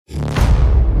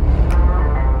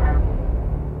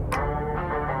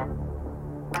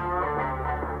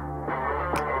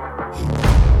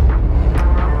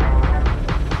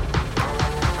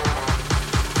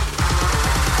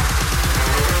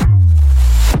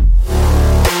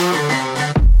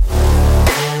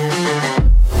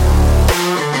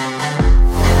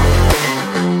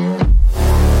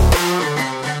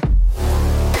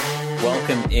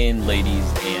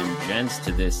Congratulations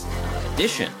to this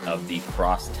edition of the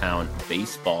Crosstown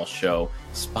Baseball Show,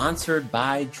 sponsored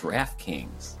by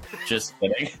DraftKings. Just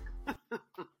kidding.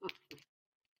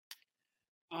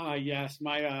 Yes,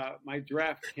 my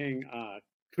DraftKings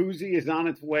koozie is on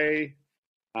its way,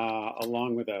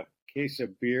 along with a case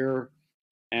of beer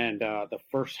and the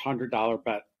first $100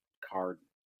 bet card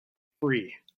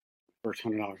free. First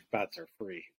 $100 bets are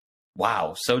free.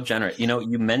 Wow, so generous. You know,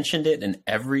 you mentioned it in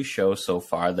every show so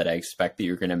far that I expect that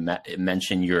you're going to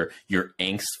mention your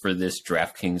angst for this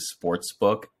DraftKings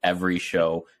Sportsbook every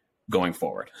show going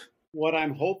forward. What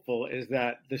I'm hopeful is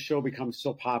that the show becomes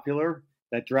so popular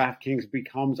that DraftKings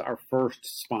becomes our first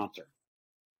sponsor.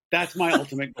 That's my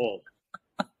ultimate goal.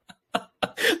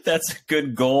 That's a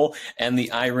good goal, and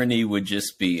the irony would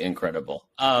just be incredible.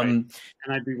 Right. And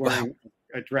I'd be wearing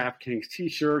a DraftKings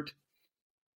T-shirt.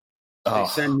 I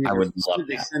would love that.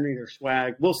 They send me their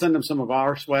swag. We'll send them some of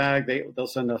our swag. They'll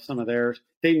send us some of theirs.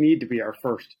 They need to be our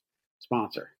first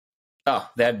sponsor. Oh,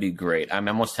 that'd be great. I'm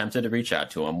almost tempted to reach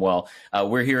out to them. Well,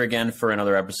 we're here again for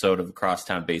another episode of the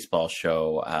Crosstown Baseball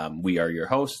Show. We are your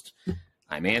host.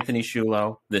 I'm Anthony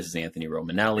Shulo. This is Anthony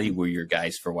Romanelli. We're your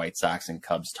guys for White Sox and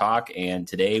Cubs talk. And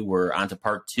today we're on to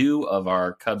part 2 of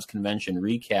our Cubs convention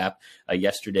recap.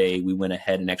 Yesterday, we went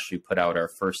ahead and actually put out our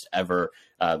first ever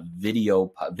video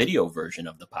version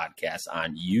of the podcast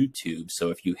on YouTube.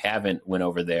 So if you haven't went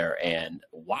over there and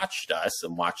watched us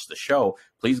and watched the show,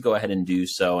 please go ahead and do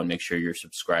so and make sure you're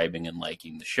subscribing and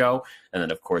liking the show. And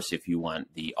then, of course, if you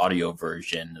want the audio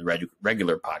version, the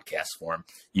regular podcast form,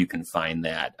 you can find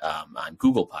that on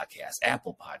Google Podcasts,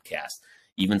 Apple Podcasts,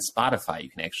 even Spotify. You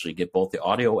can actually get both the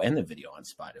audio and the video on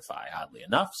Spotify, oddly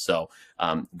enough. So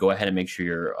go ahead and make sure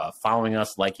you're following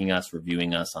us, liking us,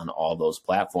 reviewing us on all those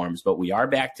platforms. But we are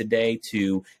back today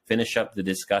to finish up the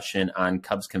discussion on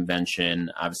Cubs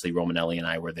convention. Obviously, Romanelli and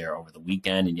I were there over the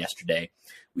weekend and yesterday.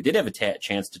 We did have a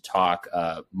chance to talk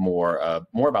more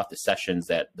about the sessions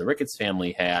that the Ricketts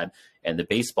family had and the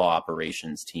baseball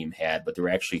operations team had, but there were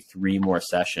actually 3 more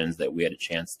sessions that we had a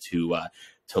chance to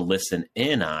listen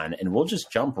in on, and we'll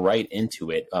just jump right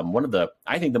into it. One of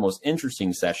I think the most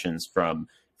interesting sessions from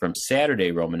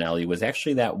Saturday, Romanelli, was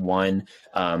actually that one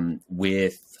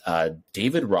with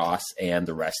David Ross and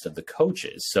the rest of the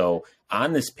coaches. So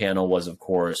on this panel was, of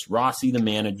course, Rossi, the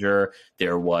manager.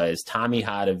 There was Tommy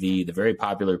Hotovy, the very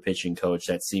popular pitching coach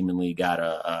that seemingly got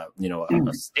a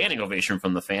standing ovation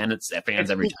from the fans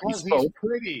every time he spoke. He's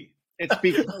pretty. It's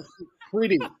because he's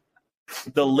pretty.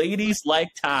 The ladies like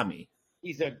Tommy.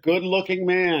 He's a good-looking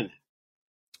man.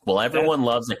 Well, everyone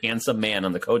loves a handsome man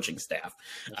on the coaching staff.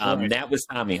 Right. That was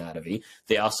Tommy Hotovy.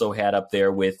 They also had up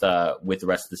there with the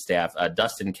rest of the staff,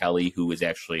 Dustin Kelly, who was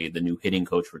actually the new hitting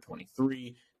coach for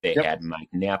 23. They had Mike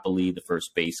Napoli, the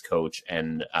first base coach,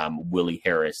 and Willie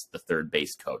Harris, the third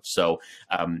base coach. So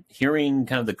hearing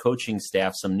kind of the coaching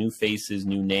staff, some new faces,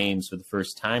 new names for the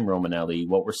first time, Romanelli,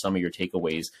 what were some of your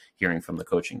takeaways hearing from the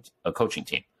coaching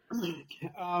team?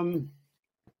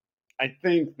 I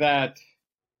think that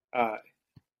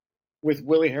with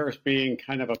Willie Harris being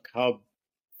kind of a Cub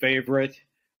favorite,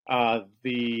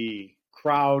 the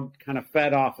crowd kind of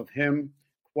fed off of him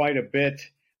quite a bit.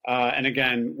 And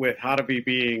again, with Hotovy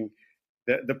being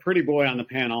the pretty boy on the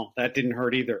panel, that didn't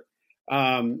hurt either.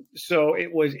 So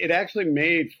it actually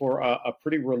made for a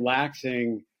pretty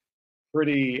relaxing,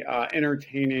 pretty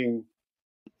entertaining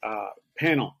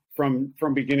panel from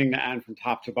beginning to end, from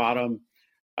top to bottom.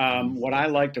 What I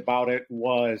liked about it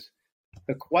was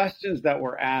the questions that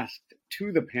were asked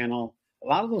to the panel. A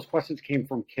lot of those questions came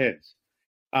from kids.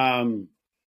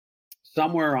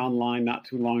 Somewhere online not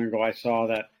too long ago, I saw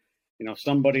that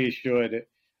somebody should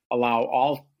allow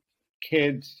all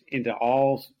kids into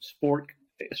all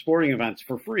sporting events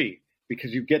for free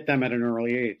because you get them at an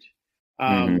early age.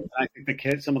 I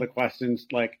think some of the questions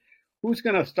like, who's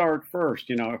going to start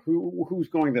first? Who's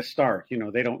going to start?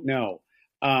 They don't know.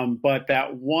 But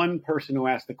that one person who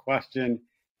asked the question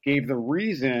gave the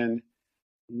reason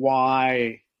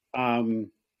why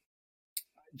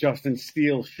Justin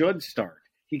Steele should start.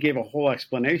 He gave a whole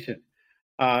explanation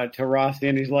to Rossi,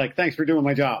 and he's like, "Thanks for doing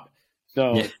my job."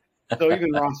 So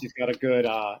even Rossi's got a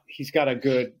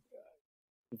good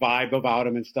vibe about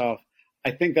him and stuff. I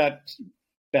think that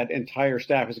entire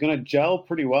staff is going to gel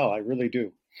pretty well. I really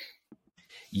do.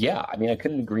 Yeah, I mean, I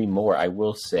couldn't agree more. I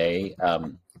will say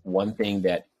one thing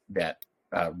that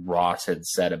Ross had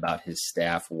said about his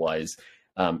staff was,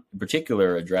 in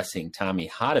particular, addressing Tommy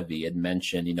Hotovy, had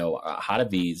mentioned,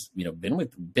 Hotovy's, been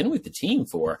with the team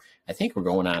for, I think we're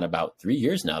going on about 3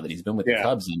 years now that he's been with the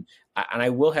Cubs. And I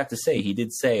will have to say, he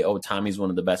did say, Tommy's one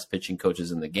of the best pitching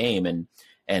coaches in the game.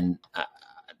 And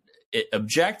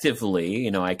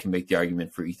objectively, I can make the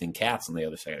argument for Ethan Katz on the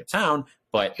other side of town,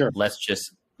 but Sure. let's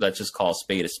just call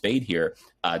a spade here.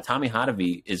 Tommy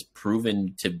Hotovy is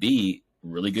proven to be a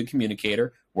really good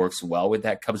communicator, works well with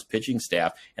that Cubs pitching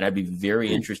staff, and I'd be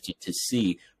very interested to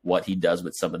see what he does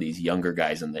with some of these younger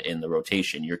guys in the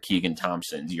rotation. Your Keegan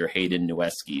Thompsons, your Hayden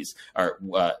Wesneski's, or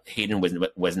Hayden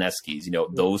Wesneski's.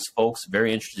 Those folks.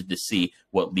 Very interested to see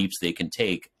what leaps they can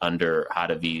take under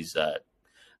Hotovy's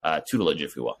tutelage,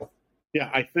 if you will. Yeah,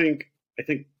 I think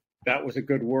that was a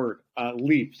good word.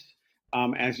 Leaps.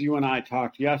 As you and I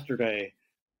talked yesterday,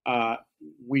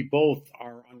 we both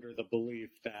are under the belief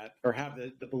that, or have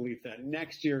the belief that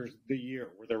next year's the year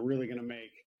where they're really going to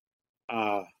make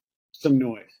some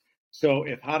noise. So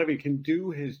if Hotovy can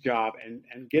do his job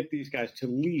and get these guys to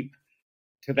leap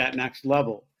to that next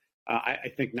level, I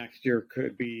think next year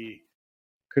could be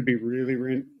really,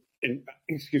 really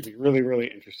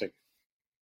interesting.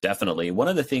 Definitely. One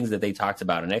of the things that they talked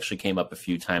about, and actually came up a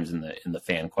few times in the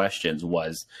fan questions,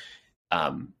 was,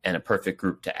 and a perfect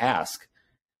group to ask,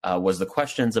 was the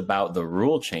questions about the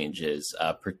rule changes,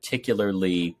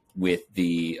 particularly with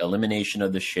the elimination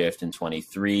of the shift in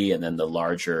 23, and then the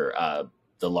larger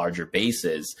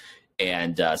bases.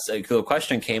 And so the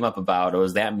question came up about,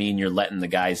 does that mean you're letting the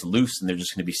guys loose and they're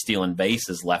just going to be stealing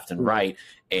bases left and right?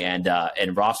 And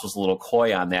Ross was a little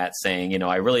coy on that, saying,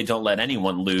 I really don't let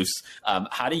anyone loose.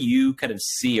 How do you kind of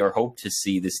see or hope to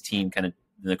see this team, kind of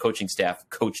the coaching staff,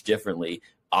 coach differently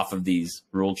off of these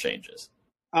rule changes?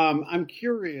 I'm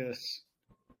curious,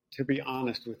 to be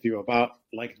honest with you, about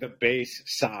like the base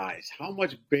size. How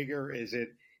much bigger is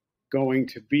it going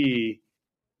to be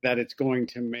that it's going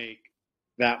to make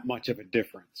that much of a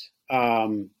difference?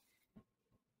 To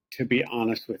be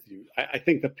honest with you, I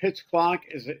think the pitch clock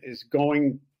is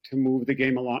going to move the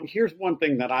game along. Here's one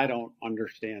thing that I don't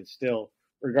understand still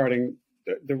regarding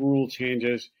the rule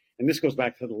changes, and this goes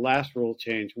back to the last rule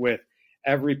change with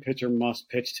every pitcher must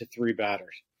pitch to 3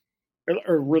 batters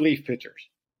or relief pitchers.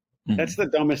 Mm-hmm. That's the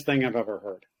dumbest thing I've ever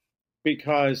heard,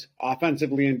 because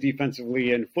offensively and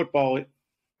defensively in football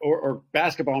or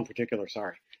basketball in particular,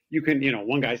 you can,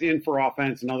 one guy's in for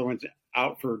offense, another one's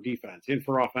out for defense, in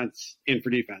for offense, in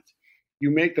for defense. You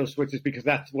make those switches because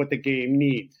that's what the game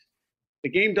needs. The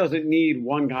game doesn't need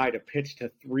one guy to pitch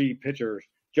to 3 pitchers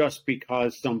just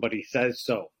because somebody says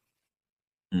so.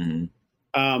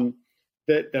 Mm-hmm.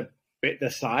 The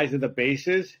size of the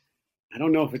bases, I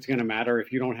don't know if it's going to matter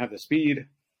if you don't have the speed.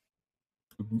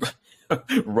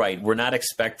 Right. We're not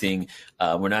expecting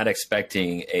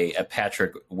a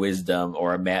Patrick Wisdom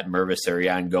or a Matt Mervis or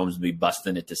Yan Gomes to be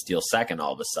busting it to steal second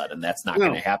all of a sudden. That's not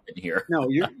going to happen here. No,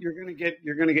 you're going to get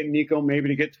Nico maybe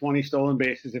to get 20 stolen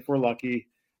bases if we're lucky.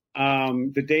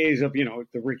 The days of the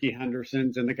Ricky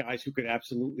Hendersons and the guys who could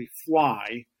absolutely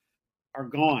fly are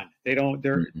gone.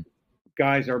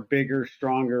 Guys are bigger,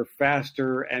 stronger,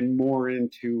 faster, and more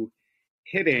into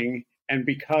hitting. And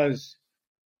because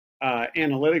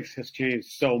analytics has changed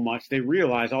so much, they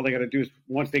realize all they got to do is,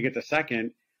 once they get to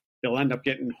second, they'll end up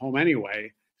getting home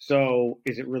anyway. So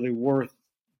is it really worth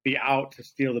the out to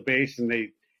steal the base? And they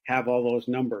have all those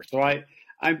numbers. So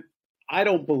I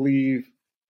don't believe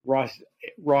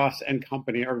Ross and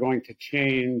company are going to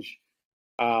change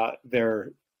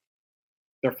their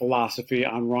philosophy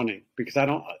on running, because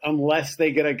unless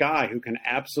they get a guy who can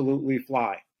absolutely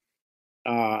fly.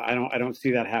 I don't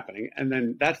see that happening. And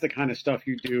then that's the kind of stuff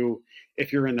you do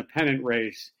if you're in the pennant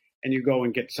race and you go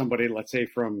and get somebody, let's say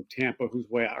from Tampa, who's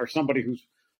way out, or somebody who's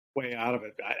way out of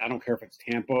it. I don't care if it's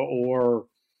Tampa or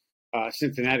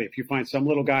Cincinnati. If you find some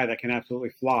little guy that can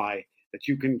absolutely fly that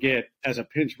you can get as a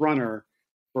pinch runner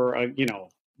for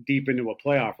deep into a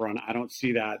playoff run, I don't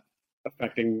see that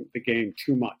affecting the game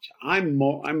too much. I'm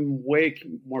way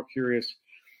more curious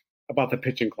about the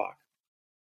pitching clock.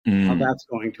 How that's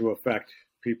going to affect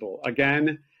people.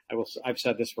 Again, I've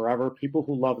said this forever. People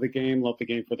who love the game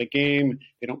for the game.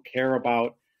 They don't care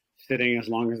about sitting as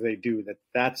long as they do.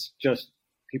 That's just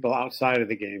people outside of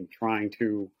the game trying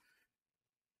to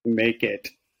make it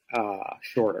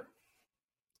shorter.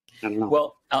 I don't know.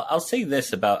 Well, I'll say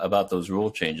this about those rule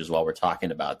changes while we're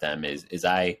talking about them is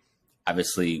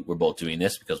obviously we're both doing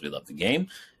this because we love the game.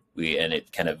 And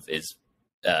it kind of is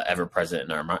ever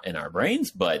present in our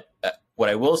brains, but what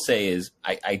I will say is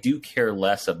I do care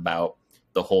less about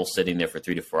the whole sitting there for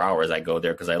 3 to 4 hours. I go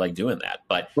there because I like doing that.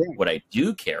 But what I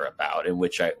do care about, and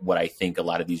what I think a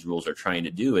lot of these rules are trying to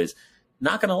do, is,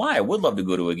 not going to lie, I would love to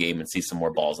go to a game and see some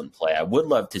more balls in play. I would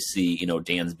love to see,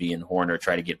 Dansby and Horner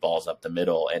try to get balls up the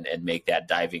middle and make that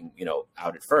diving,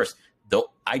 out at first. Though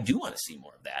I do want to see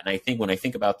more of that. And I think when I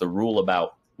think about the rule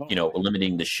about,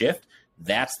 eliminating the shift,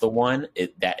 that's the one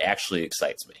that actually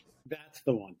excites me. That's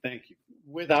the one. Thank you.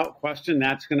 Without question,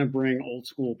 that's going to bring old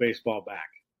school baseball back.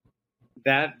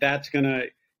 That's going to.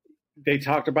 They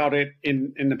talked about it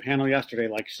in the panel yesterday,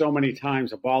 like so many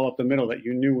times, a ball up the middle that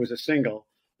you knew was a single.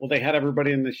 Well, they had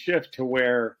everybody in the shift to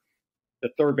where the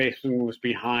third baseman was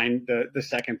behind the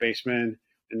second baseman,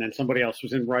 and then somebody else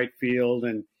was in right field,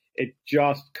 and it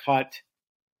just cut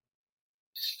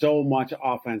so much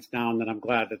offense down that I'm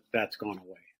glad that that's gone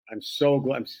away. I'm so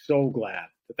glad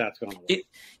that that's gone away.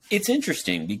 It's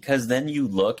interesting because then you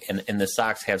look, and the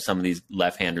Sox have some of these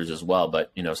left-handers as well.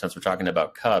 But since we're talking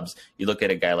about Cubs, you look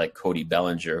at a guy like Cody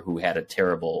Bellinger, who had a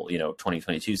terrible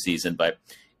 2022 season. But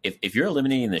if you're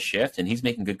eliminating the shift and he's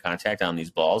making good contact on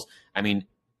these balls, I mean,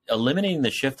 eliminating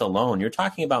the shift alone, you're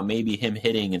talking about maybe him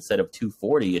hitting instead of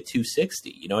 240 at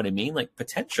 260. You know what I mean? Like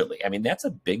potentially. I mean, that's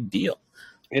a big deal.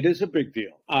 It is a big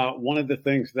deal. One of the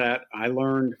things that I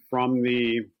learned from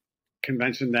the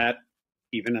convention, that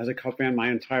even as a Cub fan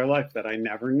my entire life, that I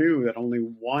never knew, that only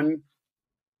one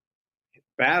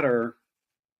batter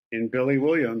in Billy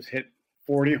Williams hit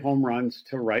 40 home runs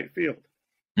to right field.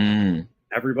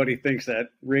 Everybody thinks that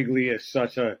Wrigley is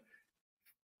such a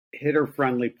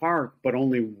hitter-friendly park, but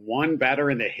only one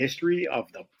batter in the history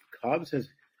of the Cubs has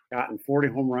gotten 40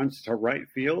 home runs to right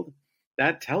field.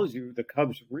 That tells you the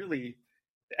Cubs really,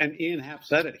 and Ian Happ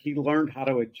said it, he learned how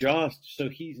to adjust, so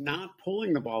he's not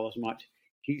pulling the ball as much.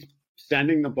 He's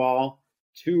sending the ball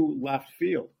to left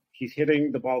field. He's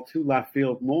hitting the ball to left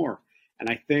field more. And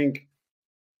I think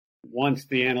once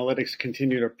the analytics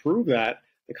continue to prove that,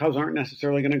 the Cubs aren't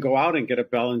necessarily going to go out and get a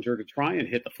Bellinger to try and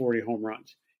hit the 40 home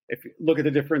runs. If you look at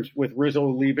the difference with Rizzo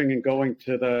leaving and going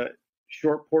to the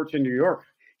short porch in New York,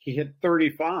 he hit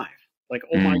 35. Like,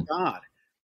 oh my God.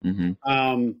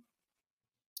 Mm-hmm.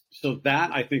 So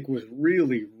that I think was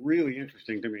really, really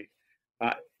interesting to me.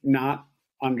 Not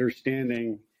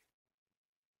understanding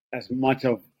as much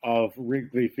of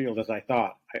Wrigley Field as I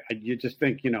thought. You just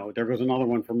think, there goes another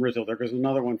one from Rizzo. There goes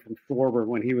another one from Schwarber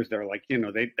when he was there. Like,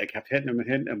 they kept hitting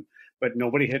him, but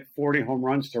nobody hit 40 home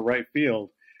runs to right field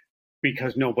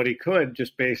because nobody could,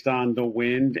 just based on the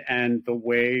wind and the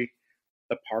way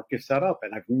the park is set up.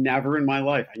 And I never in my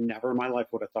life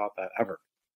would have thought that ever.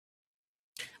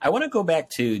 I want to go back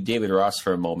to David Ross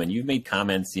for a moment. You've made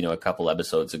comments, a couple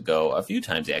episodes ago, a few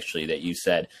times actually, that you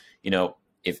said,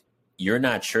 if you're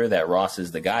not sure that Ross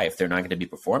is the guy, if they're not going to be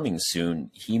performing soon,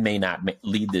 he may not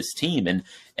lead this team. And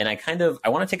I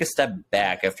want to take a step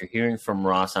back after hearing from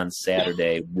Ross on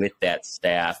Saturday with that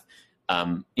staff.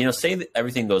 Say that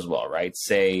everything goes well, right?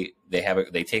 Say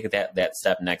they take that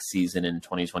step next season in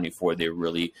 2024. They're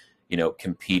really,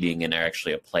 competing and are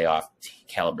actually a playoff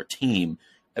caliber team.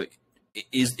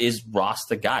 Is Ross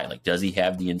the guy? Like, does he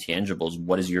have the intangibles?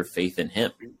 What is your faith in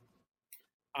him?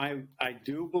 I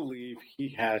do believe he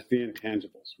has the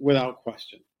intangibles, without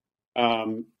question.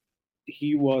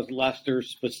 He was Lester's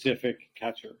specific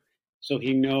catcher, so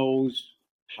he knows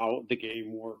how the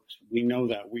game works. We know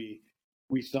that. We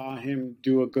saw him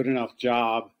do a good enough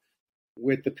job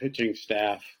with the pitching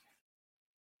staff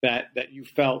that you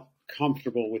felt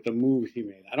comfortable with the moves he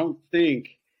made. I don't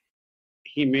think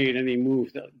he made any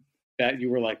moves that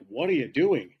you were like, what are you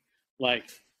doing? Like,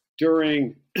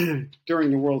 during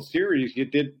the World Series,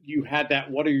 you had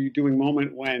that what are you doing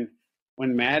moment when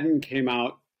Madden came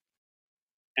out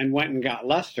and went and got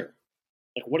Lester.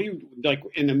 Like, what are you, like,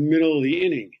 in the middle of the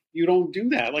inning? You don't do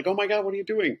that. Like, oh my God, what are you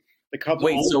doing? The Cubs.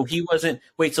 So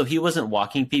he wasn't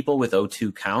walking people with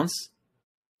 0-2 counts?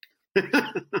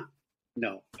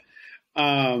 No.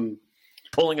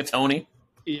 Pulling a Tony?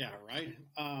 Yeah, right.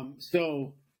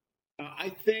 I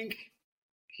think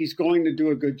he's going to do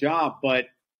a good job, but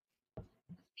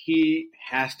he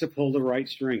has to pull the right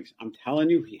strings. I'm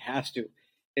telling you, he has to.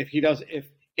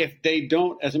 If they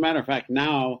don't, as a matter of fact,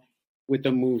 now with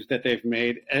the moves that they've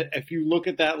made, if you look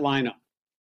at that lineup,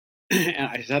 and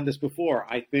I said this before,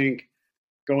 I think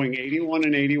going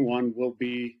 81-81 will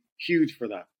be huge for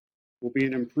them. Will be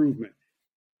an improvement.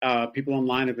 People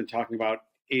online have been talking about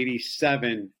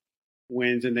 87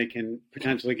 wins, and they can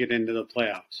potentially get into the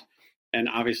playoffs. And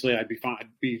obviously, I'd be fine.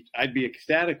 I'd be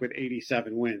ecstatic with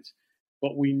 87 wins.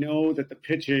 But we know that the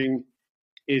pitching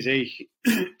is a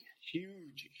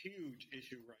huge, huge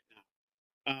issue right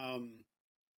now.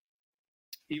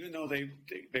 Even though they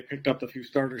picked up the few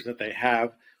starters that they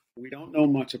have, we don't know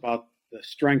much about the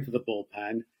strength of the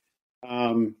bullpen.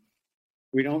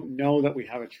 We don't know that we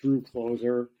have a true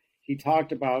closer.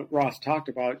 Ross talked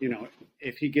about,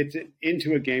 if he gets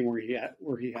into a game where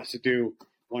he has to do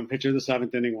one pitcher of the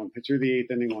seventh inning, one pitcher of the eighth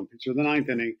inning, one pitcher of the ninth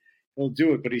inning, he'll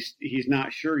do it, but he's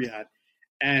not sure yet.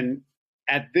 And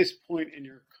at this point in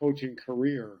your coaching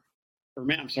career,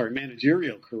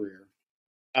 managerial career,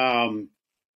 You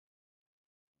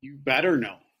better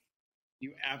know.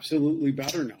 You absolutely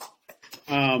better know.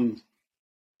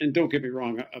 And don't get me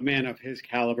wrong, a man of his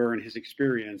caliber and his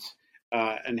experience,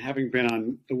 and having been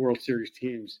on the World Series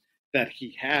teams that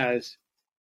he has,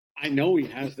 I know he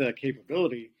has the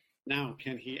capability. Now,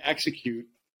 can he execute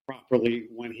properly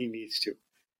when he needs to?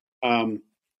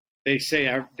 They say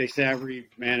every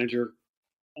manager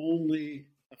only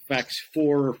affects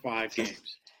 4 or 5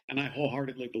 games, and I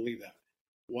wholeheartedly believe that.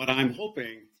 What I'm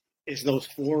hoping is those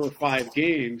 4 or 5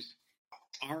 games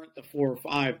aren't the 4 or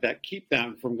 5 that keep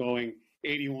them from going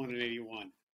 81 and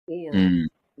 81 or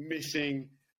missing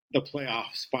the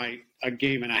playoffs by a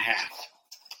game and a half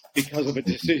because of a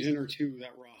decision or two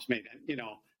that Ross made. You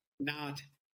know, not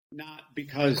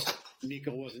because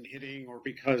Nico wasn't hitting or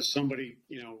because somebody,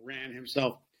 ran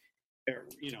himself, or,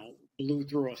 blew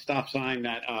through a stop sign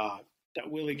that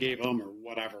Willie gave him or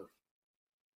whatever.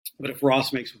 But if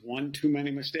Ross makes one too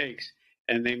many mistakes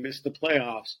and they miss the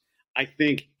playoffs, I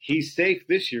think he's safe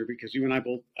this year because you and I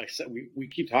both, I said, we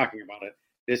keep talking about it.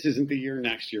 This isn't the year,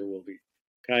 next year will be.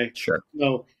 Okay. Sure.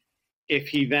 So if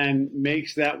he then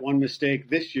makes that one mistake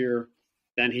this year,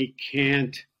 then he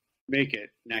can't make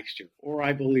it next year, or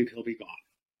I believe he'll be gone.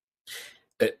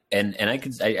 And I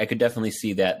could definitely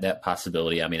see that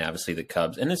possibility. I mean, obviously the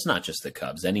Cubs, and it's not just the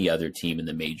Cubs, any other team in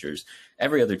the majors,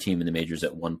 every other team in the majors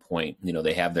at one point,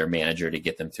 they have their manager to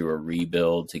get them through a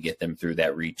rebuild, to get them through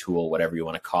that retool, whatever you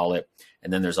want to call it.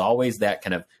 And then there's always that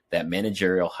kind of that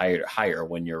managerial hire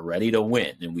when you're ready to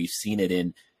win. And we've seen it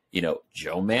in,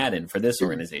 Joe Madden for this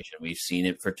organization. We've seen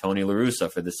it for Tony La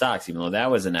Russa for the Sox, even though that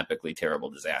was an epically terrible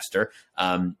disaster.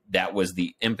 That was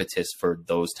the impetus for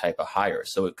those type of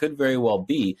hires. So it could very well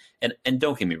be, and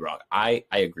don't get me wrong, I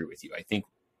agree with you. I think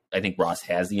Ross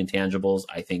has the intangibles.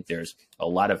 I think there's a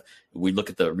lot of, we look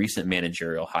at the recent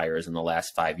managerial hires in the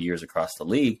last 5 years across the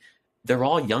league, they're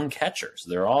all young catchers.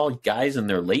 They're all guys in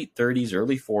their late 30s,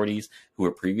 early 40s who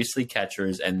were previously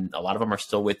catchers, and a lot of them are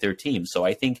still with their team. So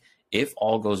I think if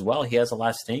all goes well, he has a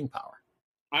lot of staying power.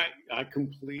 I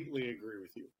completely agree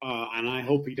with you, and I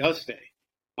hope he does stay.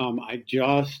 I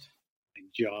just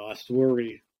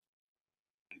worry.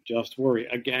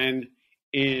 Again,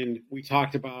 we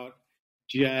talked about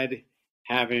Jed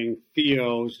having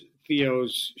Theo's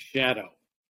shadow.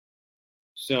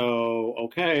 So,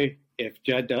 okay, if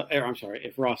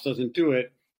Ross doesn't do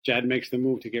it, Jed makes the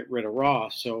move to get rid of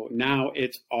Ross. So now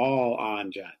it's all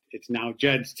on Jed. It's now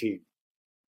Jed's team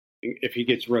if he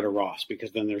gets rid of Ross,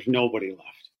 because then there's nobody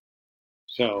left.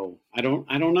 So I don't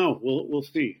know. We'll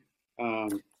see. I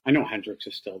know Hendricks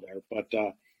is still there, but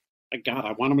God,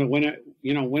 I want him to win it.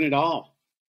 Win it all.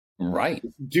 Right.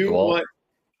 What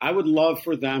I would love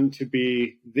for them to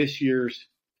be this year's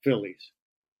Phillies,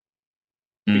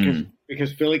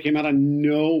 because Philly came out of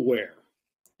nowhere.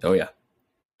 Oh yeah.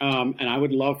 And I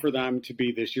would love for them to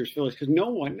be this year's Phillies because no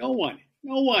one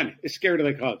is scared of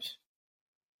the Cubs.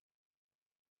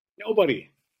 Nobody.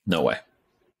 No way.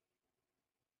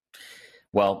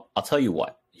 Well, I'll tell you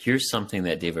what. Here's something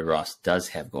that David Ross does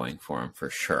have going for him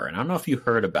for sure. And I don't know if you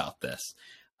heard about this.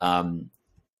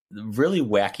 Really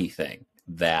wacky thing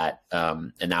that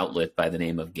an outlet by the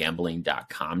name of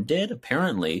gambling.com did.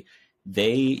 Apparently,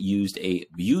 they used a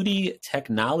beauty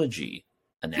technology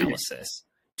analysis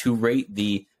to rate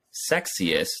the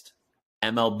sexiest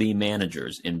MLB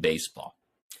managers in baseball.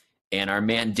 And our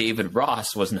man David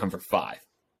Ross was number 5.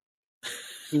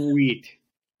 Sweet.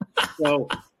 So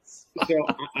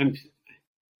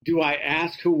do I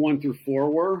ask who 1 through 4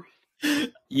 were?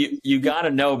 You got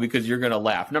to know, because you're going to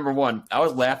laugh. Number one, I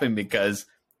was laughing because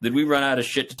did we run out of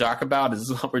shit to talk about? Is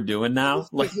this what we're doing now?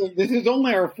 This is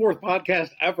only our 4th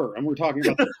podcast ever, and we're talking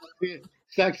about the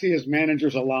sexiest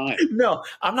managers alive. No,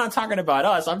 I'm not talking about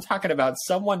us. I'm talking about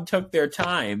someone took their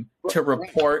time to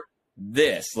report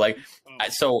this.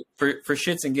 So for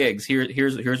shits and gigs,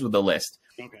 here's with the list.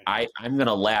 Okay. I'm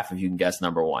gonna laugh if you can guess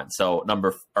number 1. So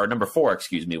number 4,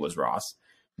 was Ross.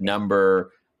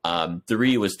 Number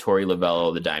 3 was Torey Lovullo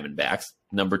of the Diamondbacks.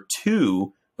 Number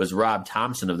 2 was Rob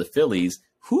Thompson of the Phillies.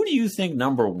 Who do you think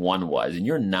number 1 was? And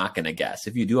you're not gonna guess.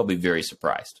 If you do, I'll be very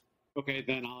surprised. Okay,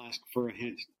 then I'll ask for a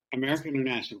hint. American or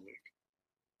National League?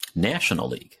 National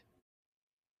League.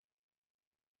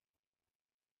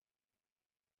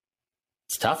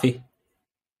 It's toughy.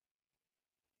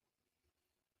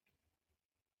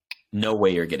 No way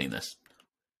you're getting this.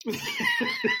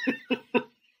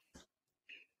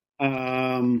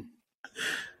 I'll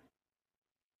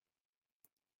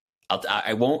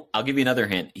give you another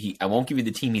hint. I won't give you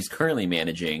the team he's currently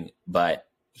managing, but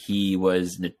he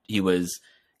was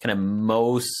kind of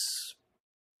most,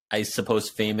 I suppose,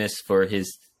 famous for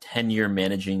his tenure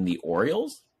managing the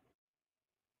Orioles.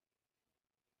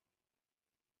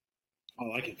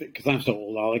 All I can think, because I'm so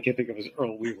old, all I can think of is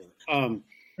Earl Weaver.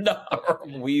 No,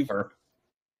 Weaver.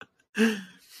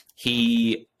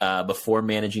 He, before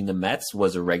managing the Mets,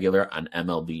 was a regular on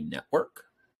MLB Network.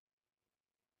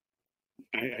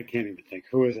 I can't even think.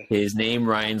 Who is it? His name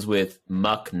rhymes with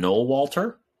Muck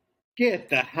Nowalter. Get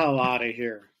the hell out of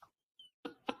here.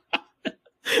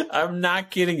 I'm not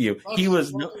kidding you. He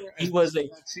was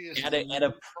at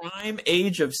a prime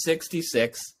age of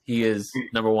 66. He is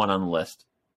number one on the list.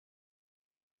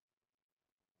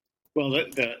 Well,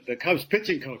 the Cubs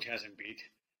pitching coach hasn't beat.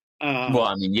 Well,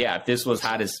 I mean, yeah, if this was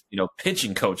hot as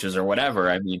pitching coaches or whatever,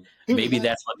 I mean, maybe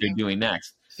that's what they're doing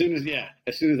next. As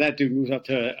soon as that dude moves up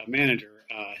to a manager,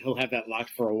 he'll have that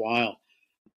locked for a while.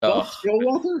 Oh. Joe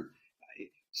Walter.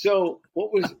 So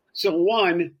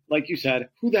one, like you said,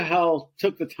 who the hell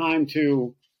took the time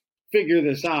to figure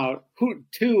this out? Who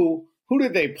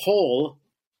did they pull?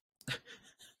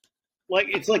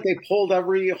 It's like they pulled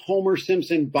every Homer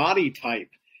Simpson body type.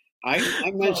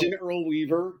 I mentioned Earl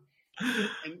Weaver,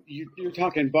 and you're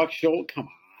talking Buck Schultz. Come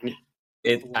on.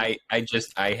 I had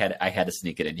to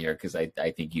sneak it in here because I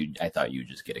thought you'd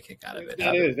just get a kick out of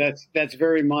it. That's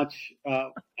very much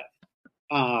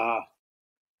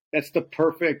that's the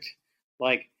perfect,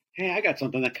 hey, I got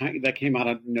something that came out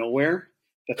of nowhere.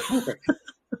 That's perfect.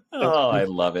 I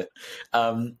love it.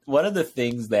 One of the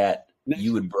things that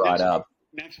you had brought up.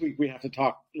 Next week we have to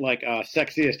talk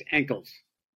sexiest ankles.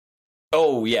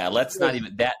 Oh yeah, let's not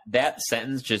even that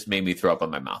sentence just made me throw up on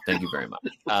my mouth. Thank you very much.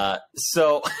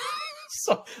 So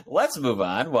let's move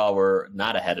on while we're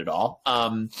not ahead at all.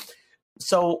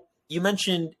 So you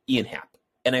mentioned Ian Happ.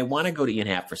 And I want to go to Ian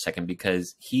Happ for a second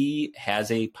because he has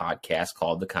a podcast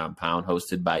called The Compound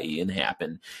hosted by Ian Happ.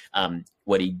 And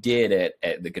what he did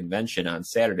at the convention on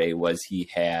Saturday was he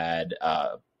had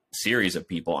a series of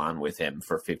people on with him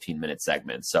for 15-minute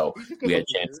segments. So we had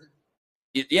a chance.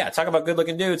 Yeah, talk about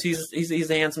good-looking dudes.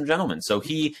 He's a handsome gentleman. So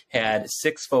he had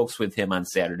 6 folks with him on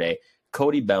Saturday.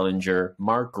 Cody Bellinger,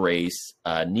 Mark Grace,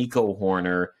 Nico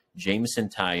Horner, Jameson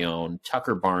Tyone,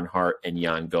 Tucker Barnhart, and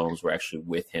Yan Gomes were actually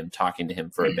with him, talking to him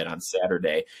for a bit on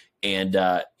Saturday. And,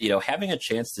 having a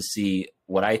chance to see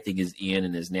what I think is Ian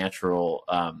in his natural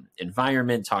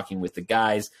environment, talking with the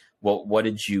guys. What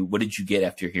did you get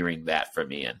after hearing that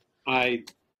from Ian? I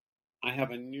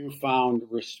have a newfound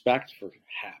respect for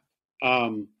Hap.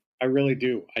 I really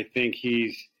do. I think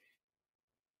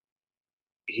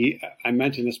I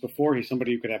mentioned this before, he's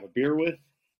somebody you could have a beer with.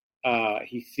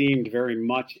 He seemed very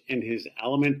much in his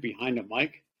element behind a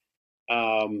mic.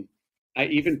 I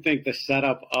even think the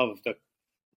setup of the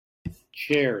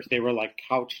chairs, they were like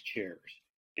couch chairs.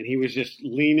 And he was just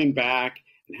leaning back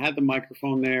and had the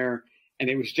microphone there. And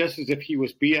it was just as if he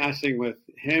was BSing with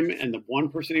him and the one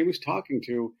person he was talking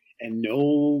to, and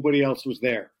nobody else was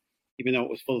there, even though it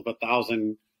was full of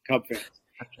 1,000 Cub fans.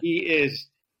 He is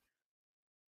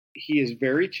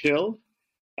very chill.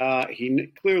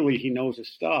 He knows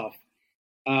his stuff,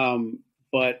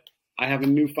 but I have a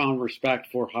newfound respect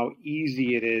for how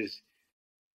easy it is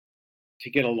to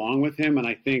get along with him, and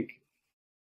I think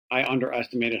I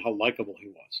underestimated how likable he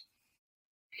was.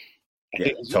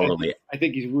 Totally. I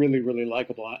think he's really, really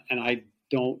likable, and I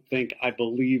don't think I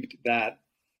believed that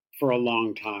for a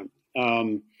long time.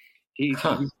 He's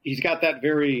got that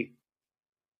very,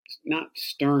 not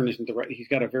stern isn't the right. He's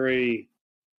got a very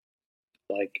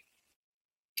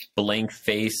blank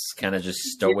face, kind of just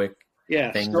stoic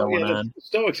thing going on.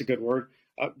 Stoic's a good word.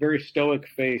 A very stoic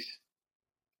face,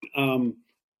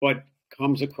 but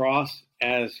comes across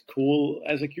as cool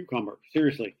as a cucumber.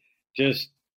 Seriously, just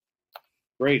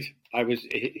great.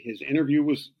 His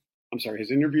interviews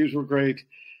were great.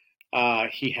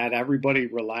 He had everybody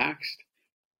relaxed.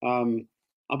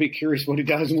 I'll be curious what he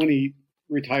does when he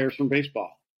retires from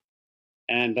baseball.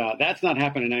 And that's not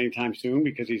happening anytime soon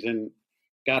because he's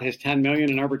got his $10 million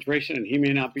in arbitration, and he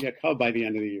may not be a Cub by the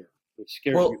end of the year,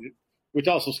 which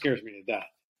also scares me to death.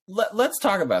 Let's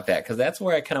talk about that because that's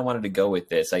where I kind of wanted to go with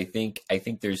this. I think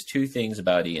there's 2 things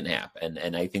about Ian Happ,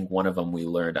 and I think one of them we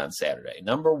learned on Saturday.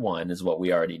 Number one is what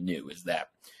we already knew, is that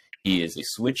he is a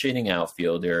switch-hitting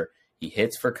outfielder. He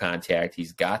hits for contact.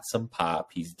 He's got some pop.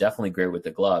 He's definitely great with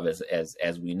the glove,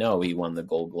 as we know. He won the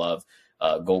Gold Glove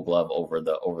over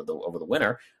the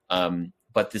winter.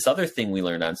 But this other thing we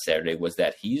learned on Saturday was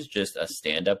that he's just a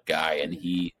stand-up guy, and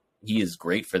he is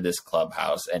great for this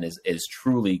clubhouse and is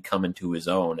truly coming to his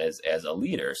own as a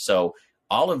leader. So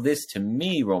all of this to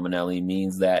me, Romanelli,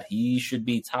 means that he should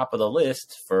be top of the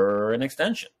list for an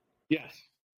extension. Yes.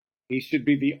 He should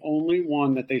be the only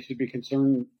one that they should be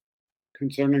concerning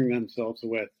themselves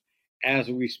with as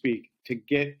we speak to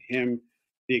get him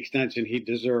the extension he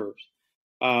deserves.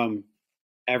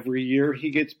 Every year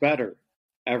he gets better.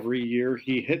 every year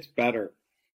he hits better.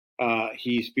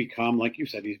 He's become, like you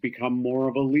said, he's become more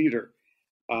of a leader.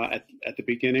 At the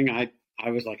beginning, I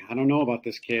was like, I don't know about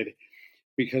this kid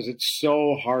because it's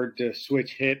so hard to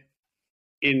switch hit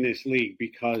in this league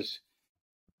because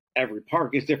every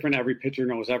park is different. Every pitcher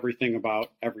knows everything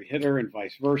about every hitter and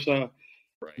vice versa.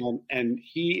 Right. And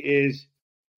he is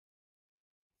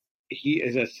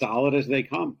as solid as they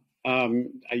come.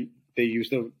 They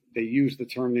used the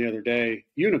term the other day,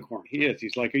 unicorn.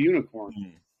 He's like a unicorn.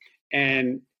 Mm.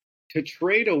 And to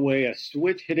trade away a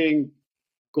switch hitting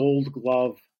Gold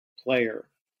Glove player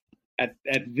at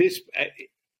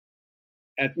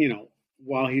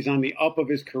while he's on the up of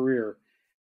his career,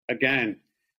 again,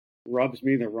 rubs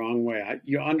me the wrong way.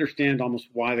 You understand almost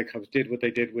why the Cubs did what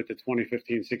they did with the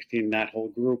 2015-16, that whole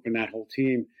group and that whole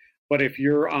team. But if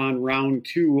you're on round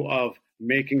 2 of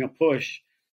making a push,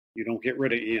 you don't get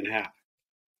rid of Ian Happ.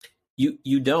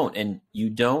 You don't, and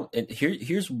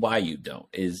here's why you don't.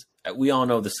 Is we all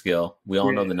know the skill, we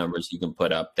all know the numbers you can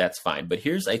put up. That's fine. But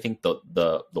here's, I think,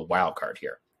 the wild card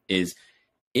here is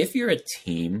if you're a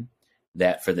team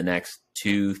that for the next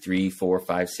 2, 3, 4,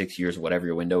 5, 6 years, whatever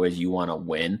your window is, you want to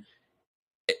win.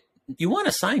 You want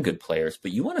to sign good players,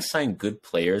 but you want to sign good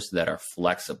players that are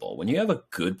flexible. When you have a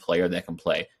good player that can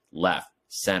play left,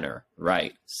 center,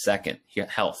 right, second,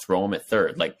 hell, throw him at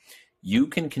third. Like, you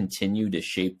can continue to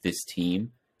shape this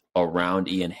team around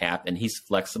Ian Happ, and he's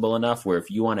flexible enough where if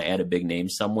you want to add a big name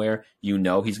somewhere, you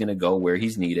know he's going to go where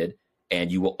he's needed,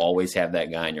 and you will always have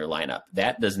that guy in your lineup.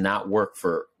 That does not work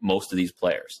for most of these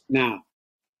players. Now,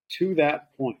 to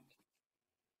that point,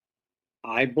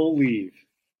 I believe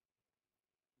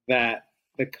that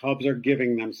the Cubs are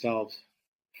giving themselves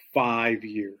 5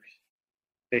 years.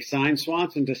 They signed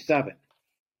Swanson to 7.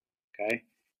 Okay,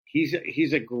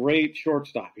 he's a great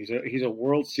shortstop. He's a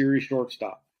World Series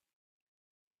shortstop.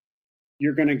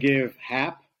 You're going to give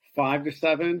Happ 5 to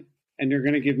 7, and you're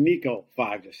going to give Nico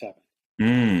 5 to 7.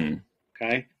 Mm.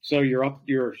 Okay, so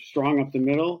you're strong up the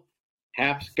middle.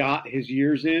 Happ's got his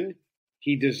years in.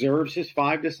 He deserves his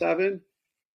 5 to 7.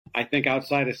 I think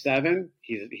outside of 7,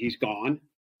 he's gone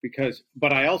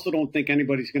but I also don't think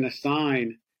anybody's going to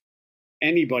sign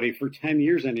anybody for 10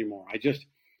 years anymore. I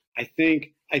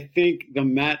think the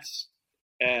Mets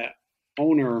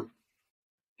owner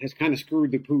has kind of screwed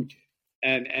the pooch,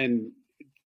 and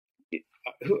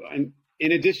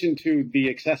in addition to the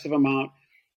excessive amount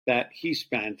that he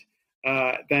spent,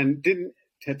 then didn't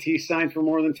Tatis sign for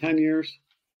more than 10 years?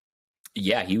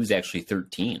 Yeah, he was actually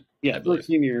 13. Yeah,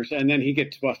 13 years, and then he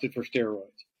gets busted for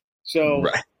steroids. So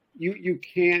right. you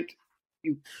can't.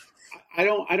 I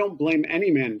don't blame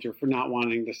any manager for not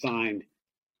wanting to sign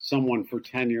someone for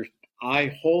 10 years. I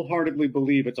wholeheartedly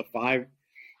believe it's a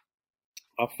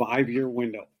 5-year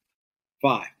window.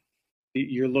 5.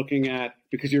 You're looking at,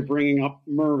 because you're bringing up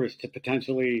Mervis to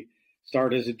potentially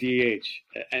start as a DH,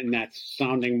 and that's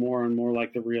sounding more and more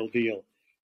like the real deal.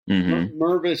 Mm-hmm.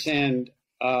 Mervis and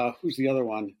who's the other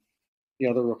one? The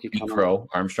other rookie coming. Crow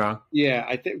Armstrong. Yeah,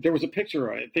 I think there was a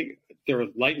picture. I think there was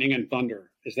Lightning and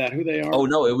Thunder. Is that who they are? Oh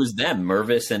no, it was them,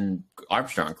 Mervis and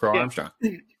Armstrong, Crow Armstrong.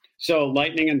 So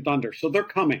Lightning and Thunder. So they're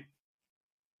coming.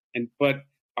 But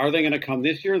are they going to come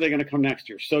this year? Or are they going to come next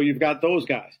year? So you've got those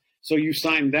guys. So you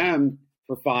sign them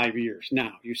for 5 years.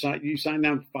 Now you sign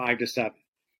them 5 to 7.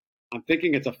 I'm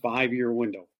thinking it's a 5-year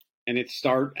window, and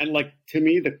like, to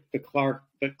me, the clock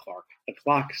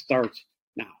starts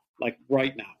now, like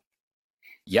right now.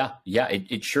 Yeah,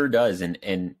 it sure does.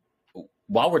 And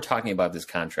while we're talking about this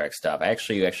contract stuff, I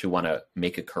actually want to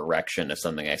make a correction of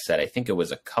something I said. I think it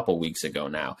was a couple weeks ago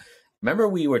now. Remember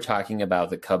we were talking about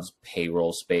the Cubs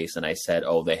payroll space, and I said,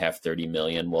 oh, they have $30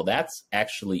 million. Well, that's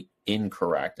actually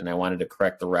incorrect, and I wanted to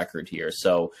correct the record here.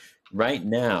 So right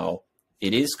now,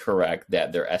 it is correct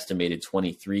that their estimated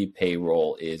 23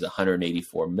 payroll is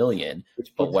 $184 million.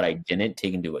 But what I didn't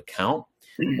take into account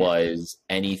was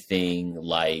anything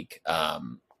like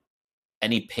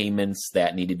any payments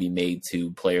that need to be made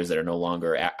to players that are no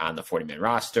longer on the 40-man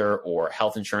roster, or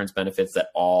health insurance benefits that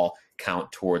all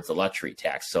count towards the luxury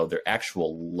tax. So their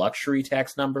actual luxury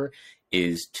tax number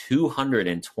is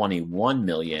 $221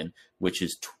 million, which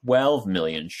is $12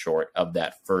 million short of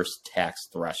that first tax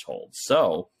threshold.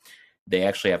 So they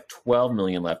actually have $12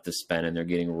 million left to spend, and they're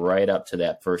getting right up to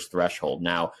that first threshold.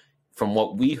 Now, from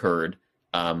what we heard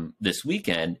this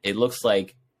weekend, it looks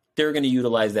like they're going to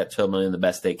utilize that $12 million the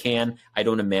best they can. I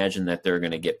don't imagine that they're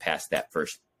going to get past that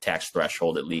first tax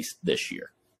threshold, at least this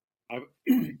year.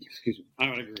 Excuse me. I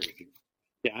would agree with you.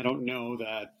 Yeah, I don't know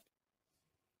that,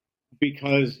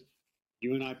 because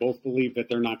you and I both believe that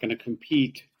they're not going to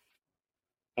compete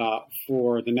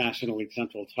for the National League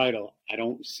Central title. I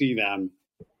don't see them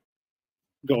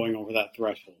going over that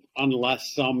threshold,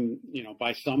 unless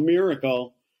by some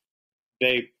miracle,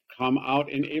 they come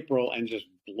out in April and just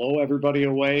blow everybody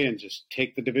away and just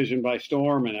take the division by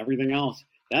storm and everything else.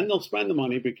 Then they'll spend the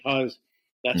money, because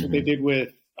that's what they did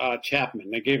with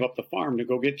Chapman. They gave up the farm to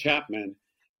go get Chapman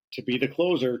to be the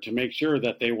closer, to make sure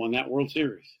that they won that World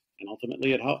Series. And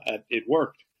ultimately it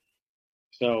worked.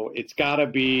 So it's got to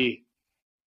be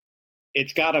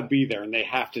there, and they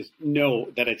have to know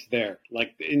that it's there.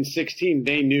 Like in 16,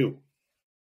 they knew.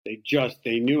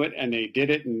 They knew it, and they did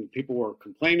it, and people were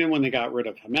complaining when they got rid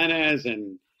of Jimenez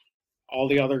and all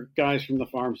the other guys from the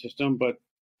farm system, but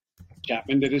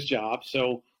Chapman did his job.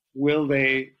 So will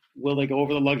they go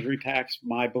over the luxury tax?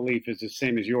 My belief is the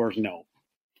same as yours.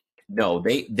 No,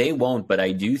 they won't. But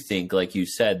I do think, like you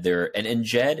said, and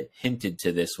Jed hinted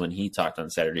to this when he talked on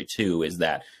Saturday too, is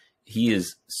that he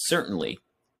is certainly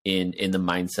in the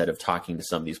mindset of talking to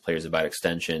some of these players about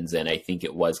extensions. And I think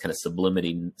it was kind of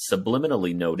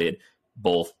subliminally noted,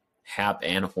 both Happ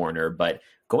and Horner. But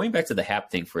going back to the Happ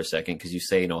thing for a second, because you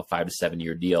say, a 5 to 7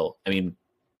 year deal. I mean,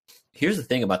 here's the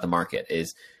thing about the market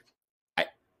is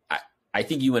I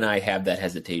think you and I have that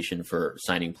hesitation for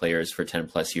signing players for 10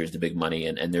 plus years to big money,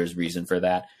 and there's reason for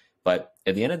that. But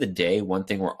at the end of the day, one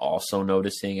thing we're also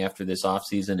noticing after this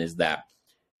offseason is that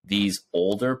these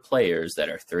older players that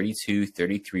are 32,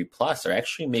 33 plus are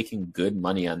actually making good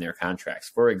money on their contracts.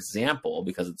 For example,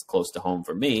 because it's close to home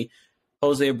for me,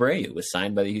 Jose Abreu was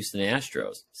signed by the Houston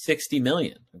Astros, $60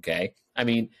 million. Okay. I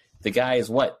mean, the guy is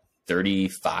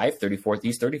 35, 34,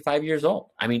 he's 35 years old.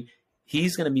 I mean,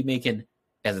 he's going to be making,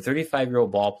 as a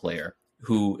 35-year-old ball player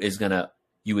who is going to,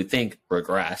 you would think,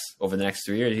 regress over the next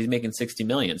 3 years, he's making $60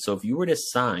 million. So if you were to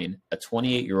sign a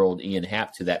 28-year-old Ian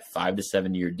Happ to that 5 to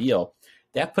 7 year deal,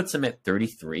 that puts him at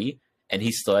 33, and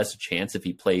he still has a chance, if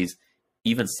he plays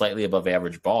even slightly above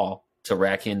average ball, to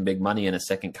rack in big money in a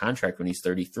second contract when he's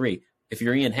 33. If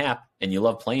you're Ian Happ and you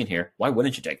love playing here, why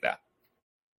wouldn't you take that?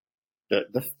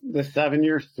 The 7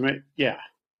 years, to me,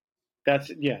 that's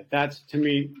to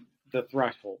me the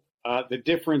threshold. The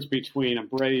difference between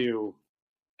Abreu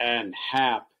and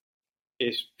Happ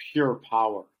is pure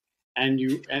power, and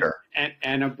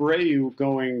Abreu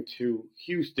going to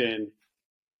Houston,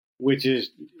 which is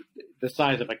the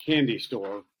size of a candy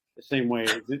store, the same way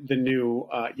the new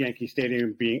Yankee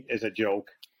Stadium is a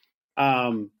joke.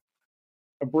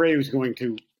 Abreu is going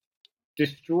to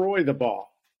destroy the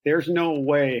ball. There's no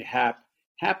way Happ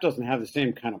doesn't have the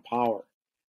same kind of power.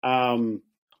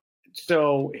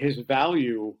 So his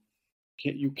value,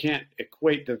 you can't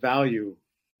equate the value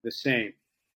the same,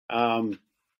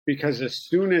 because as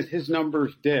soon as his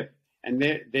numbers dip, and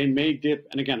they may dip,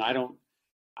 and again, I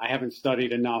haven't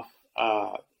studied enough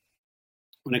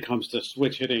when it comes to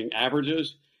switch hitting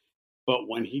averages, but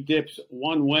when he dips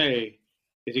one way,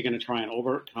 is he going to try and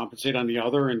overcompensate on the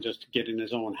other and just get in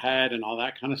his own head and all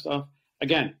that kind of stuff?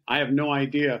 Again, I have no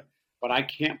idea, but I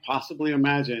can't possibly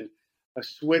imagine a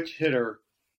switch hitter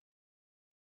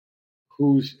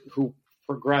who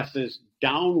progresses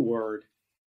downward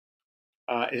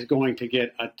is going to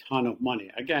get a ton of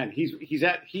money. Again, he's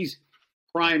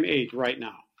prime age right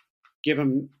now.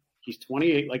 He's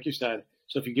 28, like you said.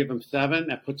 So if you give him 7,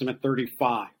 that puts him at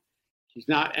 35. He's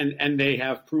not, and they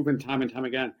have proven time and time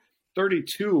again,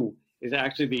 32 is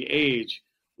actually the age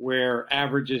where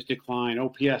averages decline,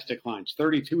 OPS declines.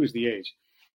 32 is the age.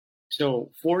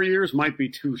 So 4 years might be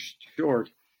too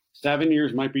short. 7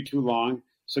 years might be too long.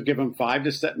 So give him 5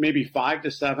 to 7, maybe 5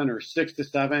 to 7 or 6 to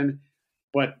 7.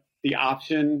 But the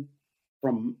option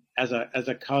from as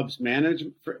a Cubs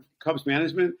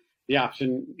management, the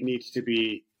option needs to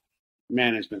be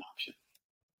management option.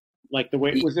 Like the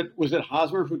way was it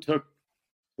Hosmer who took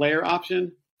player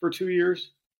option for 2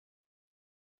 years,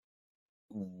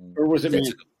 or was it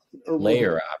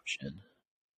player option?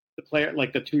 The player,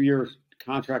 like the 2 year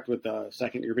contract with the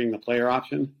second year being the player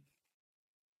option.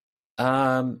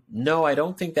 No, I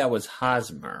don't think that was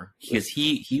Hosmer, because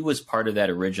he was part of that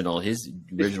his original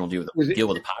deal with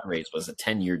the Padres was a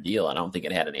 10-year deal. I don't think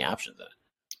it had any options in it.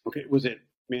 Okay, was it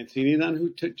Mancini then who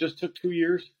just took 2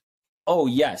 years? Oh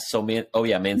yes,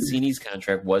 Mancini's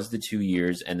contract was the 2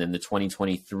 years, and then the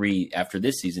 2023 after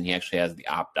this season he actually has the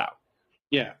opt out.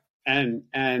 Yeah, and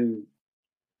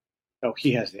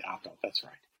he has the opt out. That's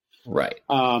right. Right.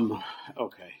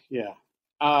 Okay. Yeah.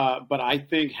 But I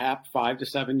think Happ 5 to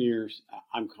 7 years,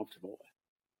 I'm comfortable with.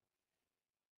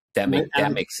 That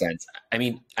makes sense. I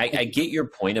mean, I get your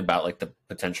point about like the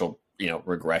potential,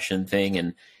 regression thing,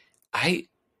 and go ahead.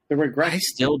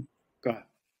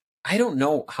 I don't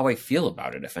know how I feel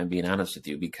about it, if I'm being honest with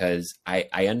you, because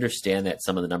I understand that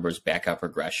some of the numbers back up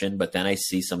regression, but then I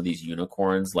see some of these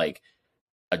unicorns like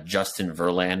a Justin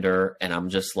Verlander, and I'm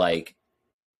just like,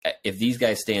 if these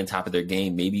guys stay on top of their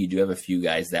game, maybe you do have a few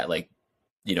guys that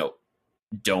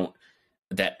don't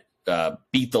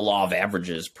beat the law of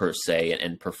averages per se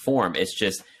and perform. It's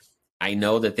just, I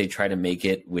know that they try to make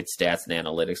it with stats and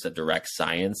analytics a direct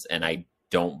science, and I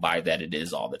don't buy that it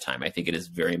is all the time. I think it is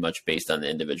very much based on the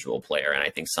individual player, and I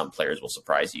think some players will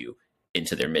surprise you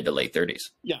into their mid to late 30s.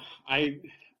 Yeah, I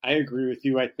agree with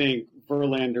you. I think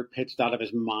Verlander pitched out of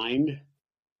his mind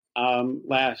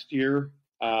last year.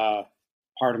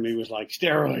 Part of me was like,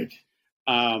 steroids.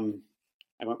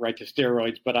 I went right to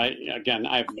steroids, but I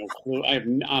have no clue.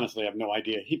 Honestly have no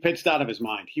idea. He pitched out of his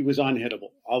mind. He was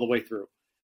unhittable all the way through.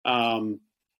 I'm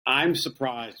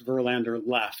surprised Verlander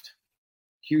left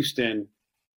Houston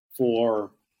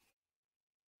for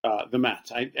the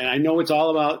Mets. I know it's all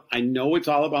about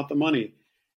the money.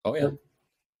 Oh yeah.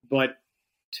 But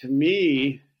to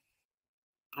me,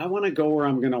 I want to go where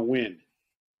I'm going to win.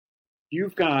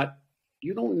 You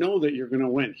don't know that you're going to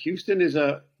win. Houston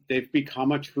they've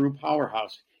become a true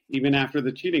powerhouse. Even after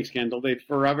the cheating scandal, they've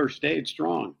forever stayed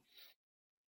strong.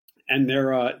 And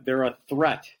they're a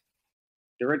threat.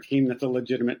 They're a team that's a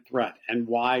legitimate threat. And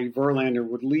why Verlander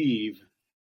would leave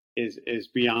is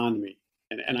beyond me.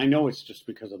 And I know it's just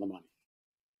because of the money.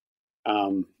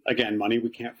 Again, money we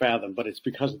can't fathom, but it's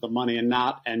because of the money and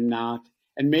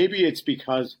maybe it's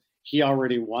because he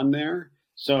already won there.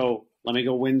 So let me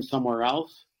go win somewhere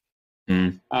else.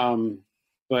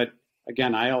 But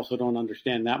again, I also don't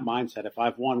understand that mindset. If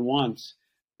I've won once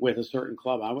with a certain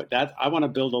club, I want to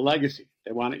build a legacy.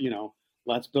 They want to,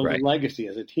 let's build a legacy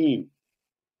as a team.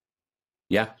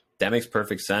 Yeah, that makes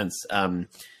perfect sense.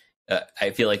 I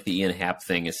feel like the Ian Happ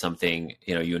thing is something,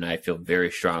 you and I feel very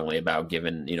strongly about,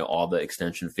 given, all the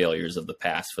extension failures of the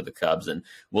past for the Cubs. And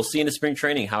we'll see in the spring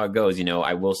training how it goes.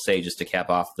 I will say, just to cap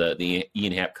off the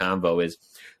Ian Happ convo, is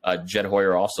Jed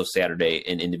Hoyer also Saturday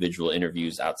in individual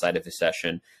interviews outside of his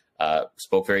session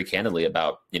spoke very candidly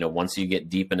about, once you get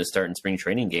deep into starting spring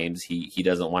training games, he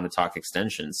doesn't want to talk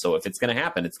extensions. So if it's going to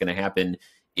happen, it's going to happen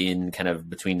in kind of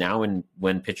between now and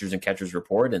when pitchers and catchers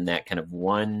report, and that kind of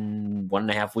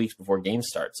 1.5 weeks before games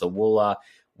start. So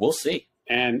we'll see.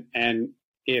 And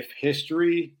if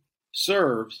history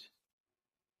serves,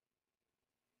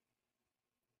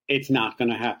 it's not going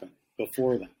to happen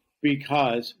before then,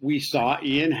 because we saw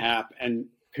Ian Happ and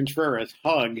Contreras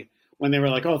hug when they were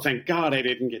like, "Oh, thank God I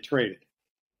didn't get traded."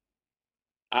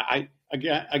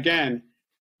 Again,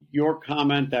 your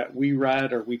comment that we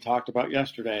read or we talked about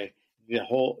yesterday,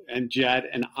 and Jed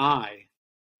and I,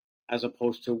 as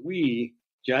opposed to we,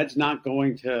 Jed's not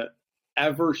going to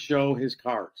ever show his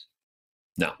cards.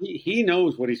 No. He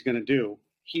knows what he's going to do.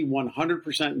 He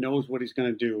 100% knows what he's going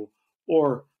to do,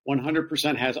 or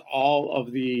 100% has all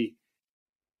of the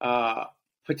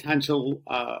potential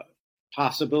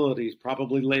possibilities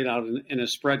probably laid out in a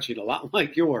spreadsheet, a lot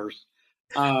like yours,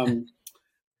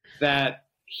 that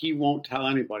he won't tell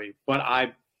anybody. But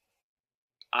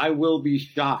I will be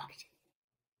shocked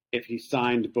if he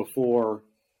signed before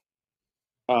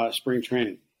spring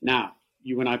training. Now,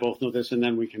 you and I both know this, and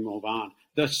then we can move on.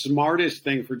 The smartest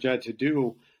thing for Jed to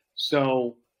do,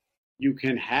 so you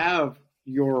can have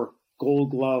your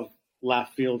Gold Glove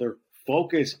left fielder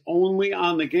focus only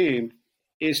on the game,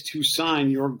 is to sign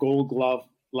your Gold Glove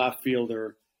left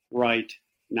fielder right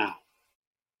now.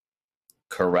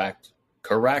 Correct.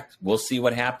 We'll see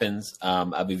what happens.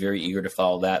 I'll be very eager to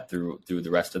follow that through the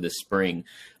rest of this spring.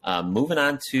 Moving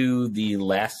on to the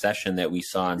last session that we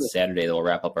saw on Saturday that will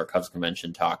wrap up our Cubs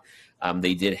convention talk.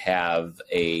 They did have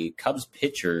a Cubs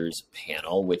pitchers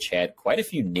panel, which had quite a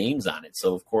few names on it.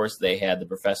 So, of course, they had the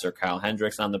Professor Kyle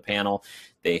Hendricks on the panel.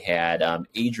 They had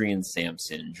Adrian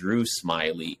Sampson, Drew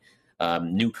Smyly,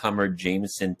 newcomer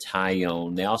Jameson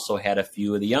Taillon. They also had a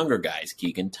few of the younger guys,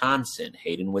 Keegan Thompson,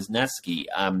 Hayden Wesneski.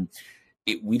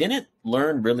 We didn't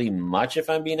learn really much, if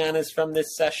I'm being honest, from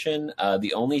this session.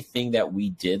 The only thing that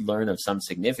we did learn of some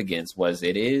significance was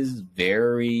it is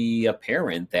very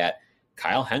apparent that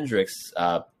Kyle Hendricks,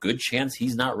 good chance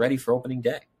he's not ready for opening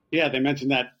day. Yeah, they mentioned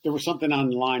that there was something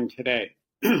online today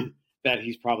that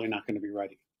he's probably not going to be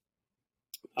ready.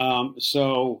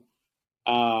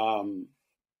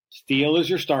 Steele is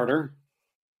your starter.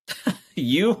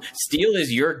 Steele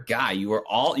is your guy. You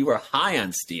are high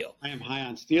on Steele. I am high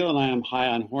on Steele, and I am high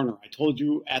on Hoerner. I told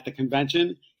you at the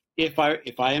convention, if I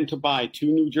am to buy 2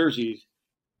 new jerseys,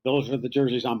 those are the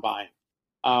jerseys I'm buying.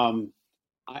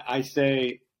 I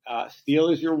say Steele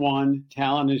is your 1,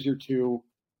 Talon is your 2.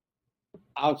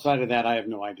 Outside of that, I have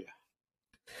no idea.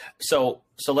 So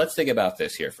let's think about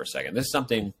this here for a second. This is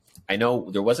something I know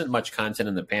there wasn't much content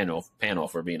in the panel,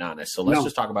 if we're being honest. So let's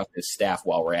just talk about this staff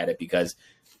while we're at it, because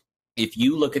if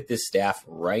you look at this staff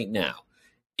right now,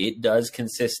 it does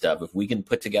consist of, if we can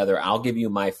put together, I'll give you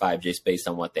my five just based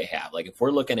on what they have. Like if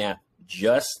we're looking at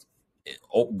just,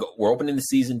 we're opening the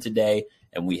season today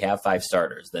and we have five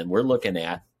starters, then we're looking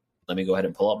at, let me go ahead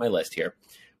and pull up my list here.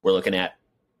 We're looking at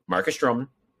Marcus Stroman,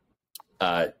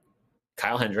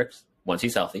 Kyle Hendricks, once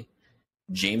he's healthy,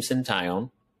 Jameson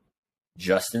Taillon,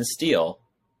 Justin Steele,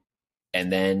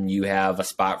 and then you have a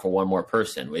spot for one more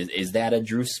person. Is that a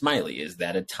Drew Smyly? Is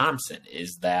that a Thompson?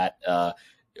 Is that,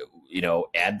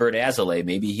 Adbert Azalea?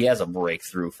 Maybe he has a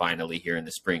breakthrough finally here in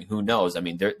the spring. Who knows? I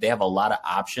mean, they have a lot of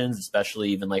options, especially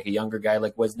even like a younger guy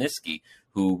like Wisniewski,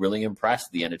 who really impressed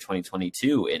at the end of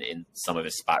 2022 in some of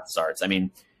his spot starts. I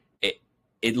mean,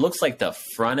 it looks like the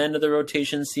front end of the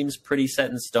rotation seems pretty set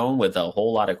in stone with a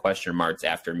whole lot of question marks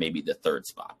after maybe the third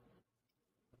spot.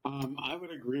 I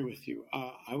would agree with you.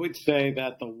 I would say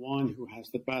that the one who has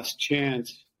the best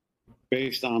chance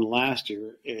based on last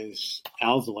year is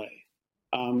Alzolay.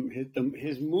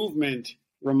 His movement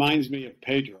reminds me of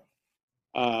Pedro.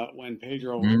 When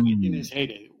Pedro in his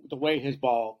heyday, the way his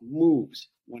ball moves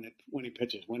when he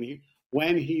pitches,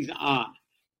 when he's on,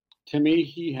 to me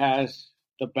he has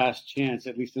the best chance,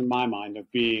 at least in my mind,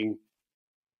 of being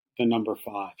the number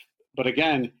 5. But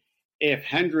again, if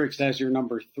Hendricks as your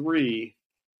number 3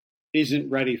 isn't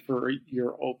ready for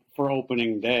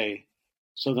opening day,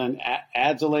 so then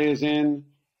Adzale is in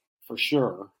for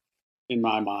sure, in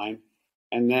my mind,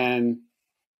 and then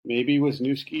maybe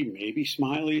Wisniewski, maybe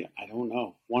Smyly. I don't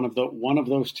know. One of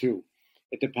those two.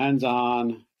 It depends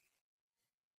on.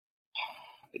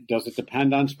 Does it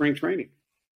depend on spring training?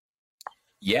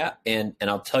 Yeah, and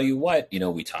I'll tell you what.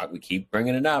 We keep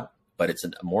bringing it up, but it's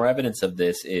more evidence of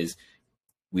this is.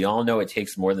 We all know it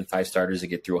takes more than 5 starters to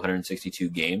get through 162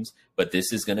 games, but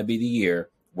this is going to be the year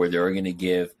where they're going to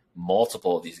give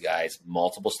multiple of these guys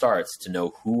multiple starts to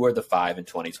know who are the 5 in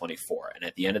 2024. And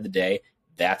at the end of the day,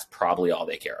 that's probably all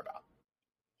they care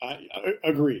about.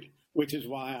 Agreed. Which is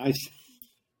why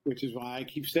I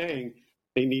keep saying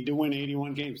they need to win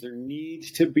 81 games. There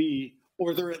needs to be,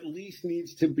 or there at least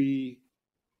needs to be.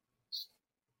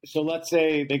 So let's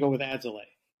say they go with Adzale.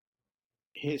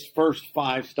 His first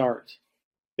 5 starts.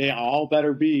 They all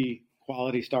better be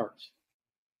quality starts,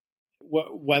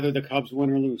 whether the Cubs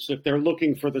win or lose. So if they're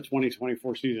looking for the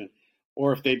 2024 season,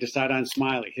 or if they decide on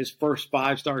Smyly, his first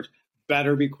 5 starts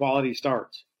better be quality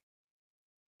starts.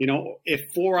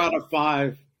 If 4 out of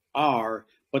 5 are,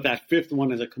 but that 5th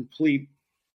one is a complete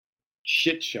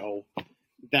shit show,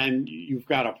 then you've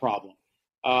got a problem.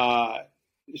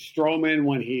 Stroman,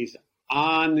 when he's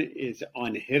on, is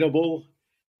unhittable.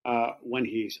 When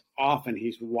he's off and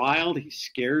he's wild, he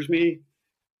scares me.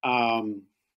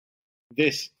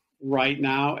 This right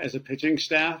now as a pitching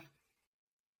staff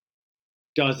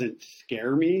doesn't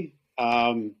scare me.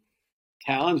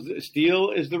 Steele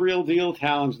is the real deal.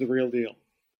 Talon's the real deal.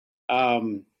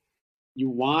 You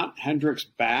want Hendricks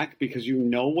back because you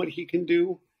know what he can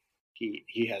do.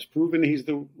 He has proven he's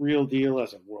the real deal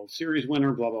as a World Series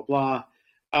winner, blah, blah, blah.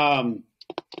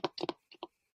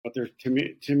 But to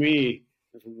me,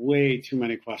 there's way too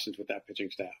many questions with that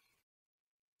pitching staff.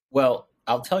 Well,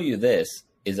 I'll tell you this,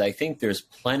 is I think there's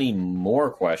plenty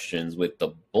more questions with the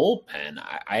bullpen.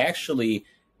 I actually,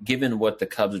 given what the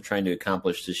Cubs are trying to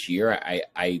accomplish this year,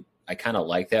 I kind of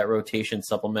like that rotation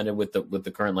supplemented with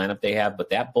the current lineup they have. But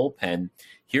that bullpen,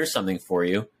 here's something for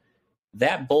you.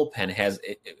 That bullpen has,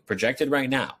 projected right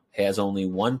now, has only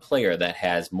one player that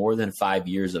has more than 5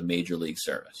 years of major league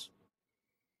service.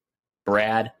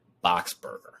 Brad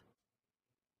Boxberger.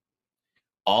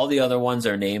 All the other ones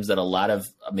are names that a lot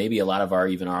of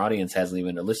our audience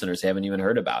listeners haven't even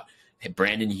heard about. Hey,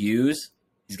 Brandon Hughes,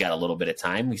 he's got a little bit of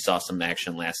time. We saw some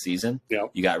action last season.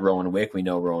 Yep. You got Rowan Wick. We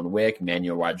know Rowan Wick.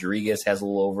 Manuel Rodriguez has a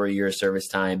little over a year of service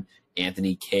time.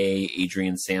 Anthony Kay,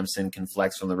 Adrian Sampson can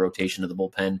flex from the rotation of the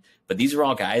bullpen. But these are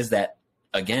all guys that,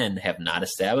 again, have not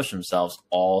established themselves,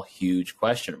 all huge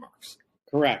question marks.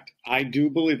 Correct. I do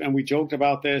believe, and we joked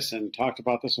about this and talked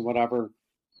about this and whatever,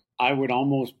 I would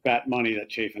almost bet money that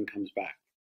Chafin comes back.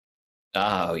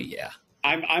 Oh, yeah.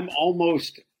 I'm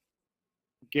almost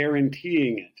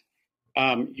guaranteeing it.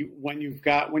 When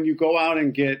you go out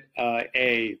and get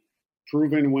a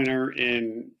proven winner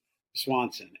in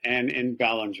Swanson and in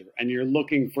Bellinger, and you're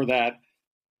looking for that,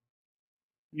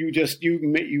 you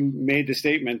made the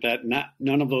statement that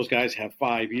none of those guys have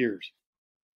 5 years.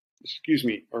 Excuse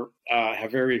me, or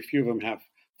have very few of them have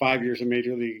 5 years of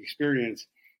major league experience,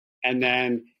 and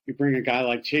then you bring a guy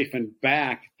like Chafin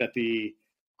back that the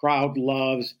crowd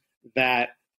loves, that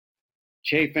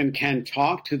Chafin can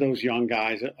talk to those young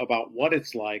guys about what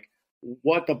it's like,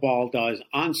 what the ball does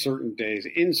on certain days,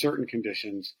 in certain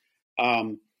conditions.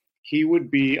 he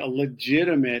would be a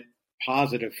legitimate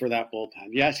positive for that bullpen.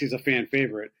 Yes, he's a fan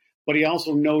favorite, but he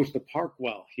also knows the park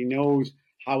well. He knows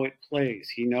how it plays.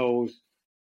 He knows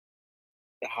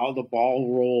how the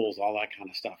ball rolls, all that kind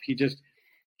of stuff.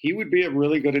 He would be a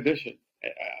really good addition,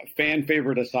 fan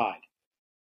favorite aside.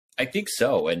 I think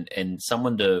so, and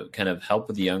someone to kind of help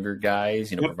with the younger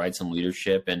guys, Yep. provide some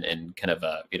leadership and kind of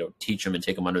teach them and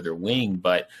take them under their wing.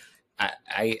 But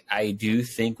I do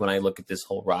think when I look at this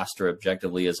whole roster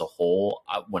objectively as a whole,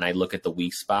 when I look at the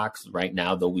weak spots right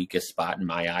now, the weakest spot in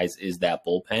my eyes is that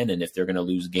bullpen. And if they're going to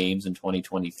lose games in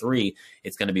 2023,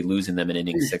 it's going to be losing them in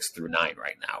innings 6 through 9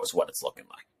 right now is what it's looking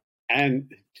like.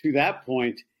 And to that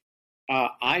point,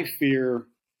 I fear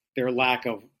their lack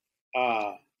of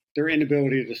their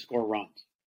inability to score runs.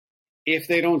 If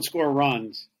they don't score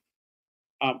runs,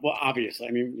 well, obviously,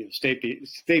 I mean, state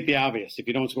the obvious. If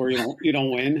you don't score, you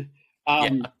don't win.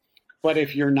 But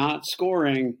if you're not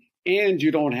scoring and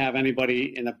you don't have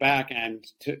anybody in the back end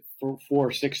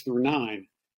for 6 through 9,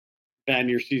 then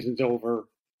your season's over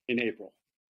in April.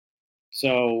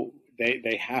 So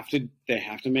they have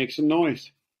to make some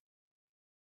noise.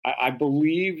 I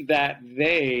believe that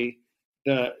the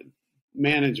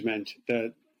management,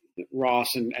 the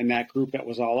Ross and that group that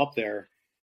was all up there,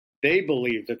 they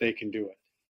believe that they can do it.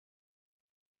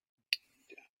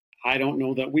 I don't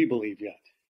know that we believe yet.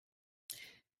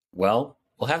 Well,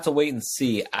 we'll have to wait and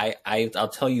see. I'll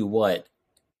tell you what,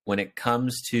 when it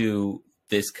comes to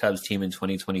this Cubs team in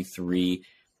 2023,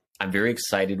 I'm very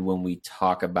excited when we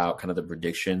talk about kind of the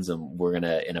predictions, and we're going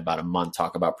to, in about a month,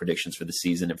 talk about predictions for the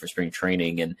season and for spring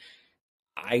training. And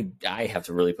I have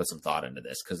to really put some thought into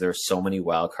this because there are so many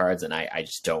wild cards, and I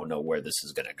just don't know where this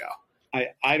is going to go.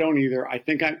 I don't either. I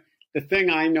think the thing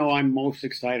I know I'm most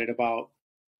excited about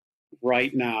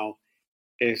right now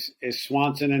is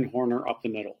Swanson and Hoerner up the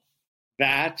middle.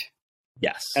 That,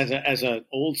 yes, as an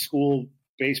old school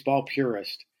baseball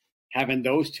purist, having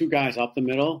those two guys up the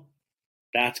middle,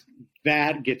 that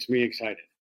gets me excited.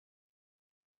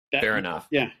 Fair enough.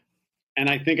 Yeah, and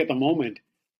I think at the moment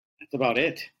that's about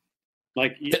it.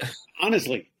 Like,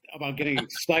 honestly, about getting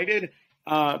excited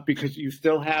because you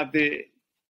still have the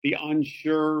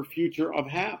unsure future of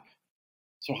Happ.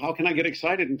 So how can I get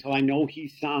excited until I know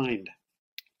he's signed?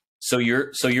 So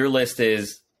your list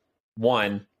is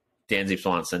 1, Dansby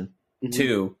Swanson,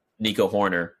 2, Nico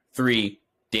Hoerner, 3,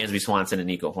 Dansby Swanson and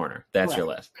Nico Hoerner. That's your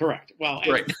list. Correct. Well,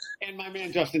 and my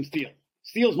man Justin Steele.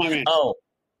 Steele's my man. Oh,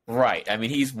 right. I mean,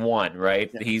 he's 1, right?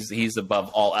 Yeah. He's above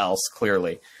all else,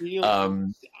 clearly.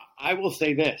 Steele, I will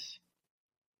say this.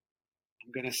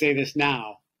 I'm going to say this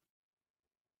now.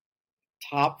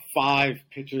 Top 5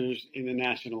 pitchers in the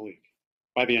National League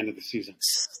by the end of the season.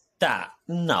 Stop.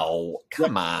 No.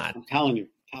 Come on. I'm telling you,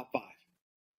 top 5.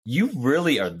 You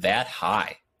really are that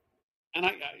high. And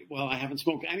I haven't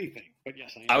smoked anything, but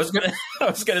yes, I am. I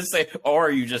was gonna say, or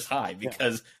are you just high?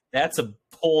 Because that's a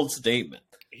bold statement.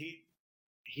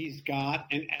 He's got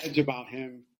an edge about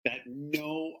him that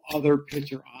no other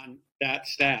pitcher on that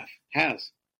staff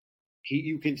has.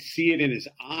 You can see it in his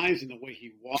eyes and the way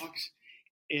he walks.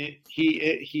 He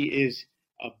is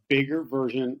a bigger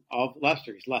version of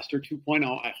Lester. He's Lester 2.0.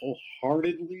 I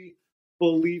wholeheartedly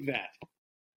believe that.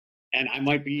 And I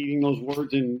might be eating those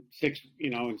words in 6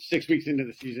 weeks into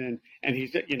the season, and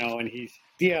he's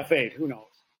DFA'd. Who knows?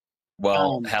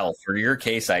 Well, hell, for your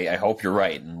case, I hope you're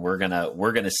right, and we're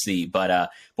gonna see. But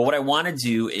what I want to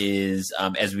do is,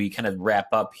 as we kind of wrap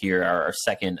up here, our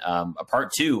second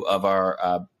part 2 of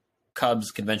our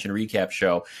Cubs convention recap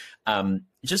show,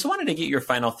 just wanted to get your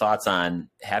final thoughts on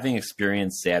having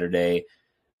experienced Saturday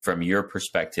from your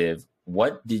perspective.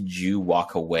 What did you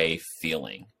walk away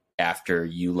feeling after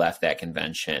you left that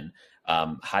convention?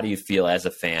 How do you feel as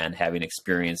a fan having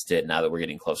experienced it now that we're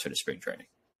getting closer to spring training?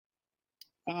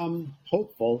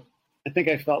 Hopeful. I think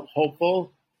I felt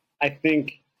hopeful. I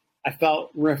think I felt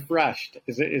refreshed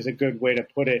is a good way to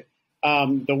put it.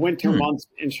 The winter months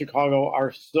in Chicago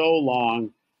are so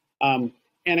long. And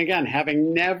again,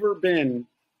 having never been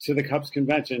to the Cubs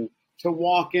convention, to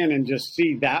walk in and just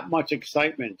see that much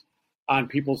excitement on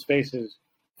people's faces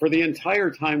for the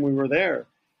entire time we were there,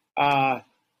 kind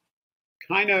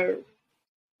of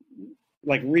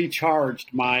like recharged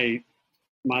my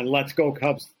let's go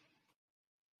Cubs,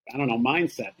 I don't know,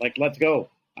 mindset. Like, let's go.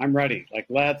 I'm ready. Like,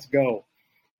 let's go.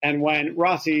 And when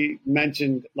Rossi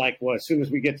mentioned, as soon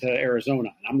as we get to Arizona,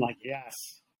 and I'm like,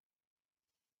 yes.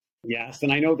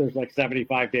 And I know there's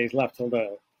 75 days left till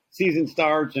the season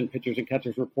starts and pitchers and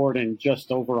catchers report in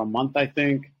just over a month, I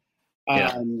think.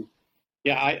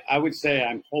 I would say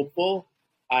I'm hopeful.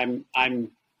 I'm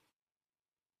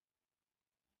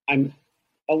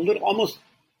a little, almost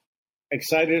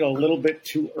excited a little bit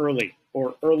too early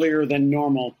or earlier than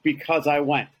normal because I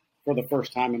went for the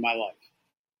first time in my life.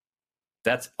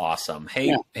 That's awesome.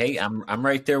 Hey, I'm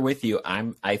right there with you.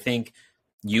 I think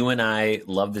you and I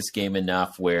love this game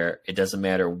enough where it doesn't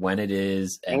matter when it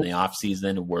is in the off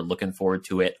season. We're looking forward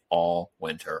to it all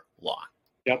winter long.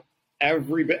 Yep.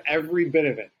 Every bit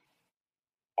of it.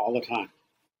 All the time.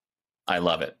 I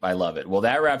love it. Well,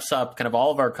 that wraps up kind of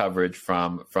all of our coverage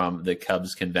from the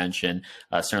Cubs convention.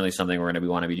 Certainly something we're going to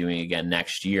want to be doing again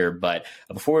next year. But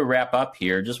before we wrap up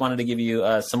here, just wanted to give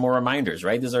you some more reminders,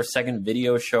 right? This is our second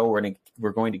video show.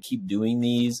 We're going to keep doing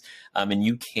these. And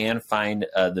you can find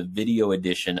the video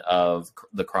edition of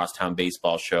the Crosstown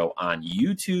Baseball Show on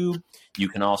YouTube. You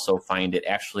can also find it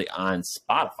actually on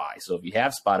Spotify. So if you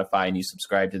have Spotify and you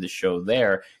subscribe to the show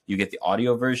there, you get the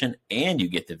audio version and you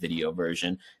get the video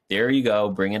version. There you go,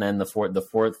 bringing in the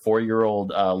 4-year-old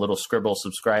little scribble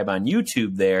subscribe on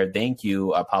YouTube there. Thank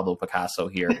you, Pablo Picasso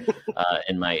here,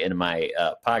 in my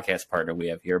podcast partner we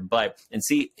have here. But and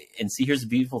see, here's the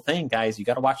beautiful thing, guys. You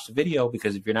got to watch the video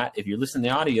because if you're listening to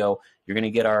the audio, you're going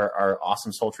to get our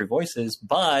awesome sultry voices,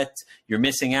 but you're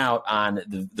missing out on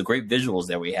the great visuals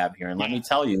that we have here. And let me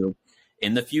tell you,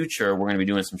 in the future, we're going to be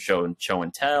doing some show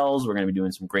and tells. We're going to be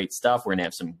doing some great stuff. We're going to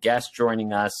have some guests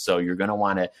joining us. So you're going to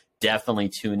want to definitely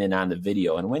tune in on the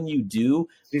video. And when you do,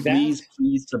 please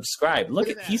subscribe. Look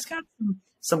at he's got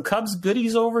some Cubs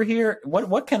goodies over here.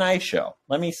 What can I show?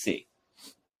 Let me see.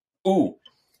 Ooh,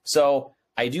 so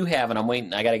I do have, and I'm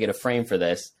waiting. I got to get a frame for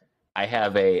this. I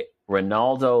have a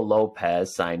Ronaldo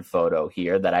Lopez signed photo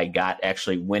here that I got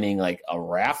actually winning like a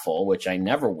raffle, which I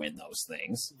never win those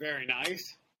things. Very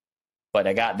nice. But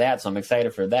I got that, so I'm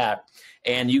excited for that.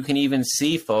 And you can even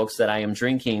see, folks, that I am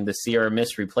drinking the Sierra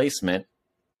Mist replacement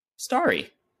Starry.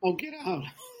 Oh, get out.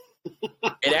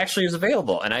 It actually is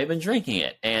available, and I've been drinking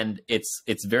it. And it's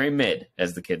very mid,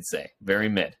 as the kids say. Very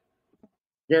mid.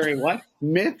 Very what?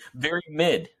 Mid? Very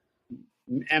mid.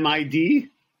 M-I-D?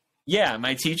 Yeah, am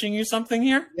I teaching you something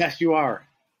here? Yes, you are.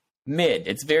 Mid.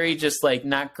 It's very just like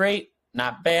not great,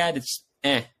 not bad. It's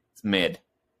mid.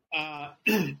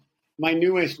 My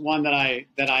newest one that I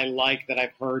like that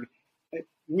I've heard,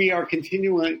 we are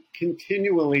continually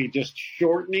just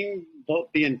shortening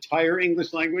the entire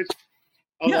English language.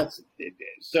 Oh, yeah. That's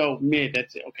so mid.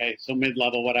 That's okay. So mid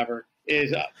level, whatever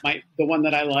is the one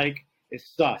that I like is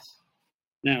sus.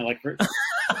 No, like and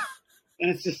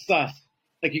it's just sus.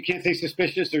 Like you can't say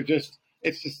suspicious or just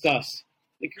it's just sus.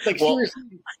 Like seriously,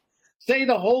 say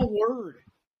the whole word.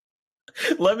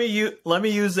 Let me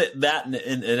use it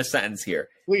in a sentence here.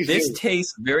 Please this do.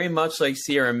 tastes very much like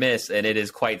Sierra Mist, and it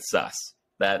is quite sus.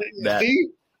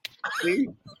 See?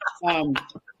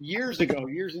 Years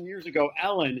and years ago,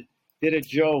 Ellen did a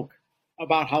joke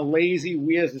about how lazy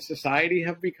we as a society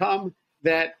have become,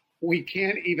 that we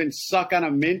can't even suck on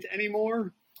a mint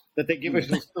anymore, that they give us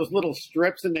those little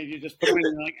strips and you just put them in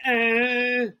and you're like,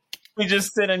 eh. You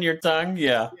just sit on your tongue?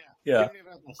 Yeah. It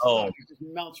just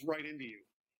melts right into you.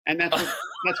 And that's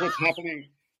what's happening.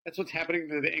 That's what's happening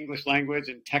to the English language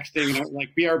and texting, like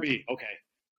BRB. Okay.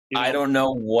 I don't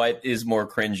know what is more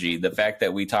cringy, the fact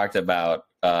that we talked about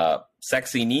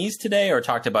sexy knees today or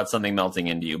talked about something melting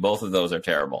into you. Both of those are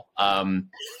terrible.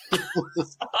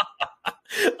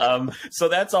 So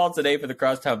that's all today for the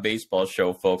Crosstown Baseball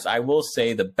Show, folks. I will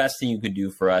say the best thing you can do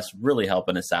for us, really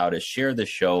helping us out, is share the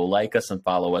show, like us, and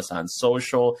follow us on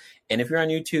social. And if you're on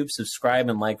YouTube, subscribe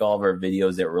and like all of our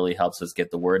videos. That really helps us get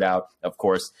the word out. Of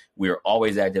course, we are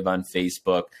always active on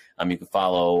Facebook. You can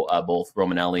follow both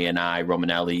Romanelli and I.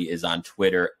 Romanelli is on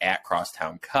Twitter at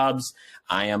Crosstown Cubs.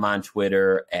 I am on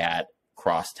Twitter at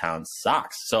Crosstown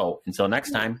Sox. So until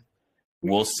next time,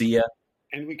 we'll see you.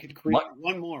 And we could create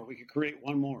one more. We could create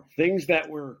one more. Things that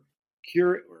were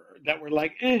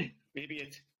like, maybe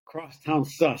it's Crosstown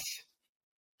sus.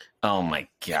 Oh my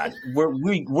God,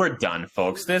 we're done,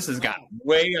 folks. This has gotten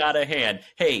way out of hand.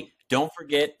 Hey, don't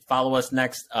forget, follow us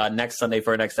next Sunday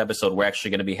for our next episode. We're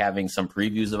actually going to be having some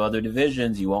previews of other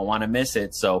divisions. You won't want to miss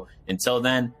it. So until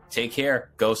then, take care.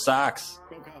 Go Sox.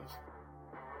 Go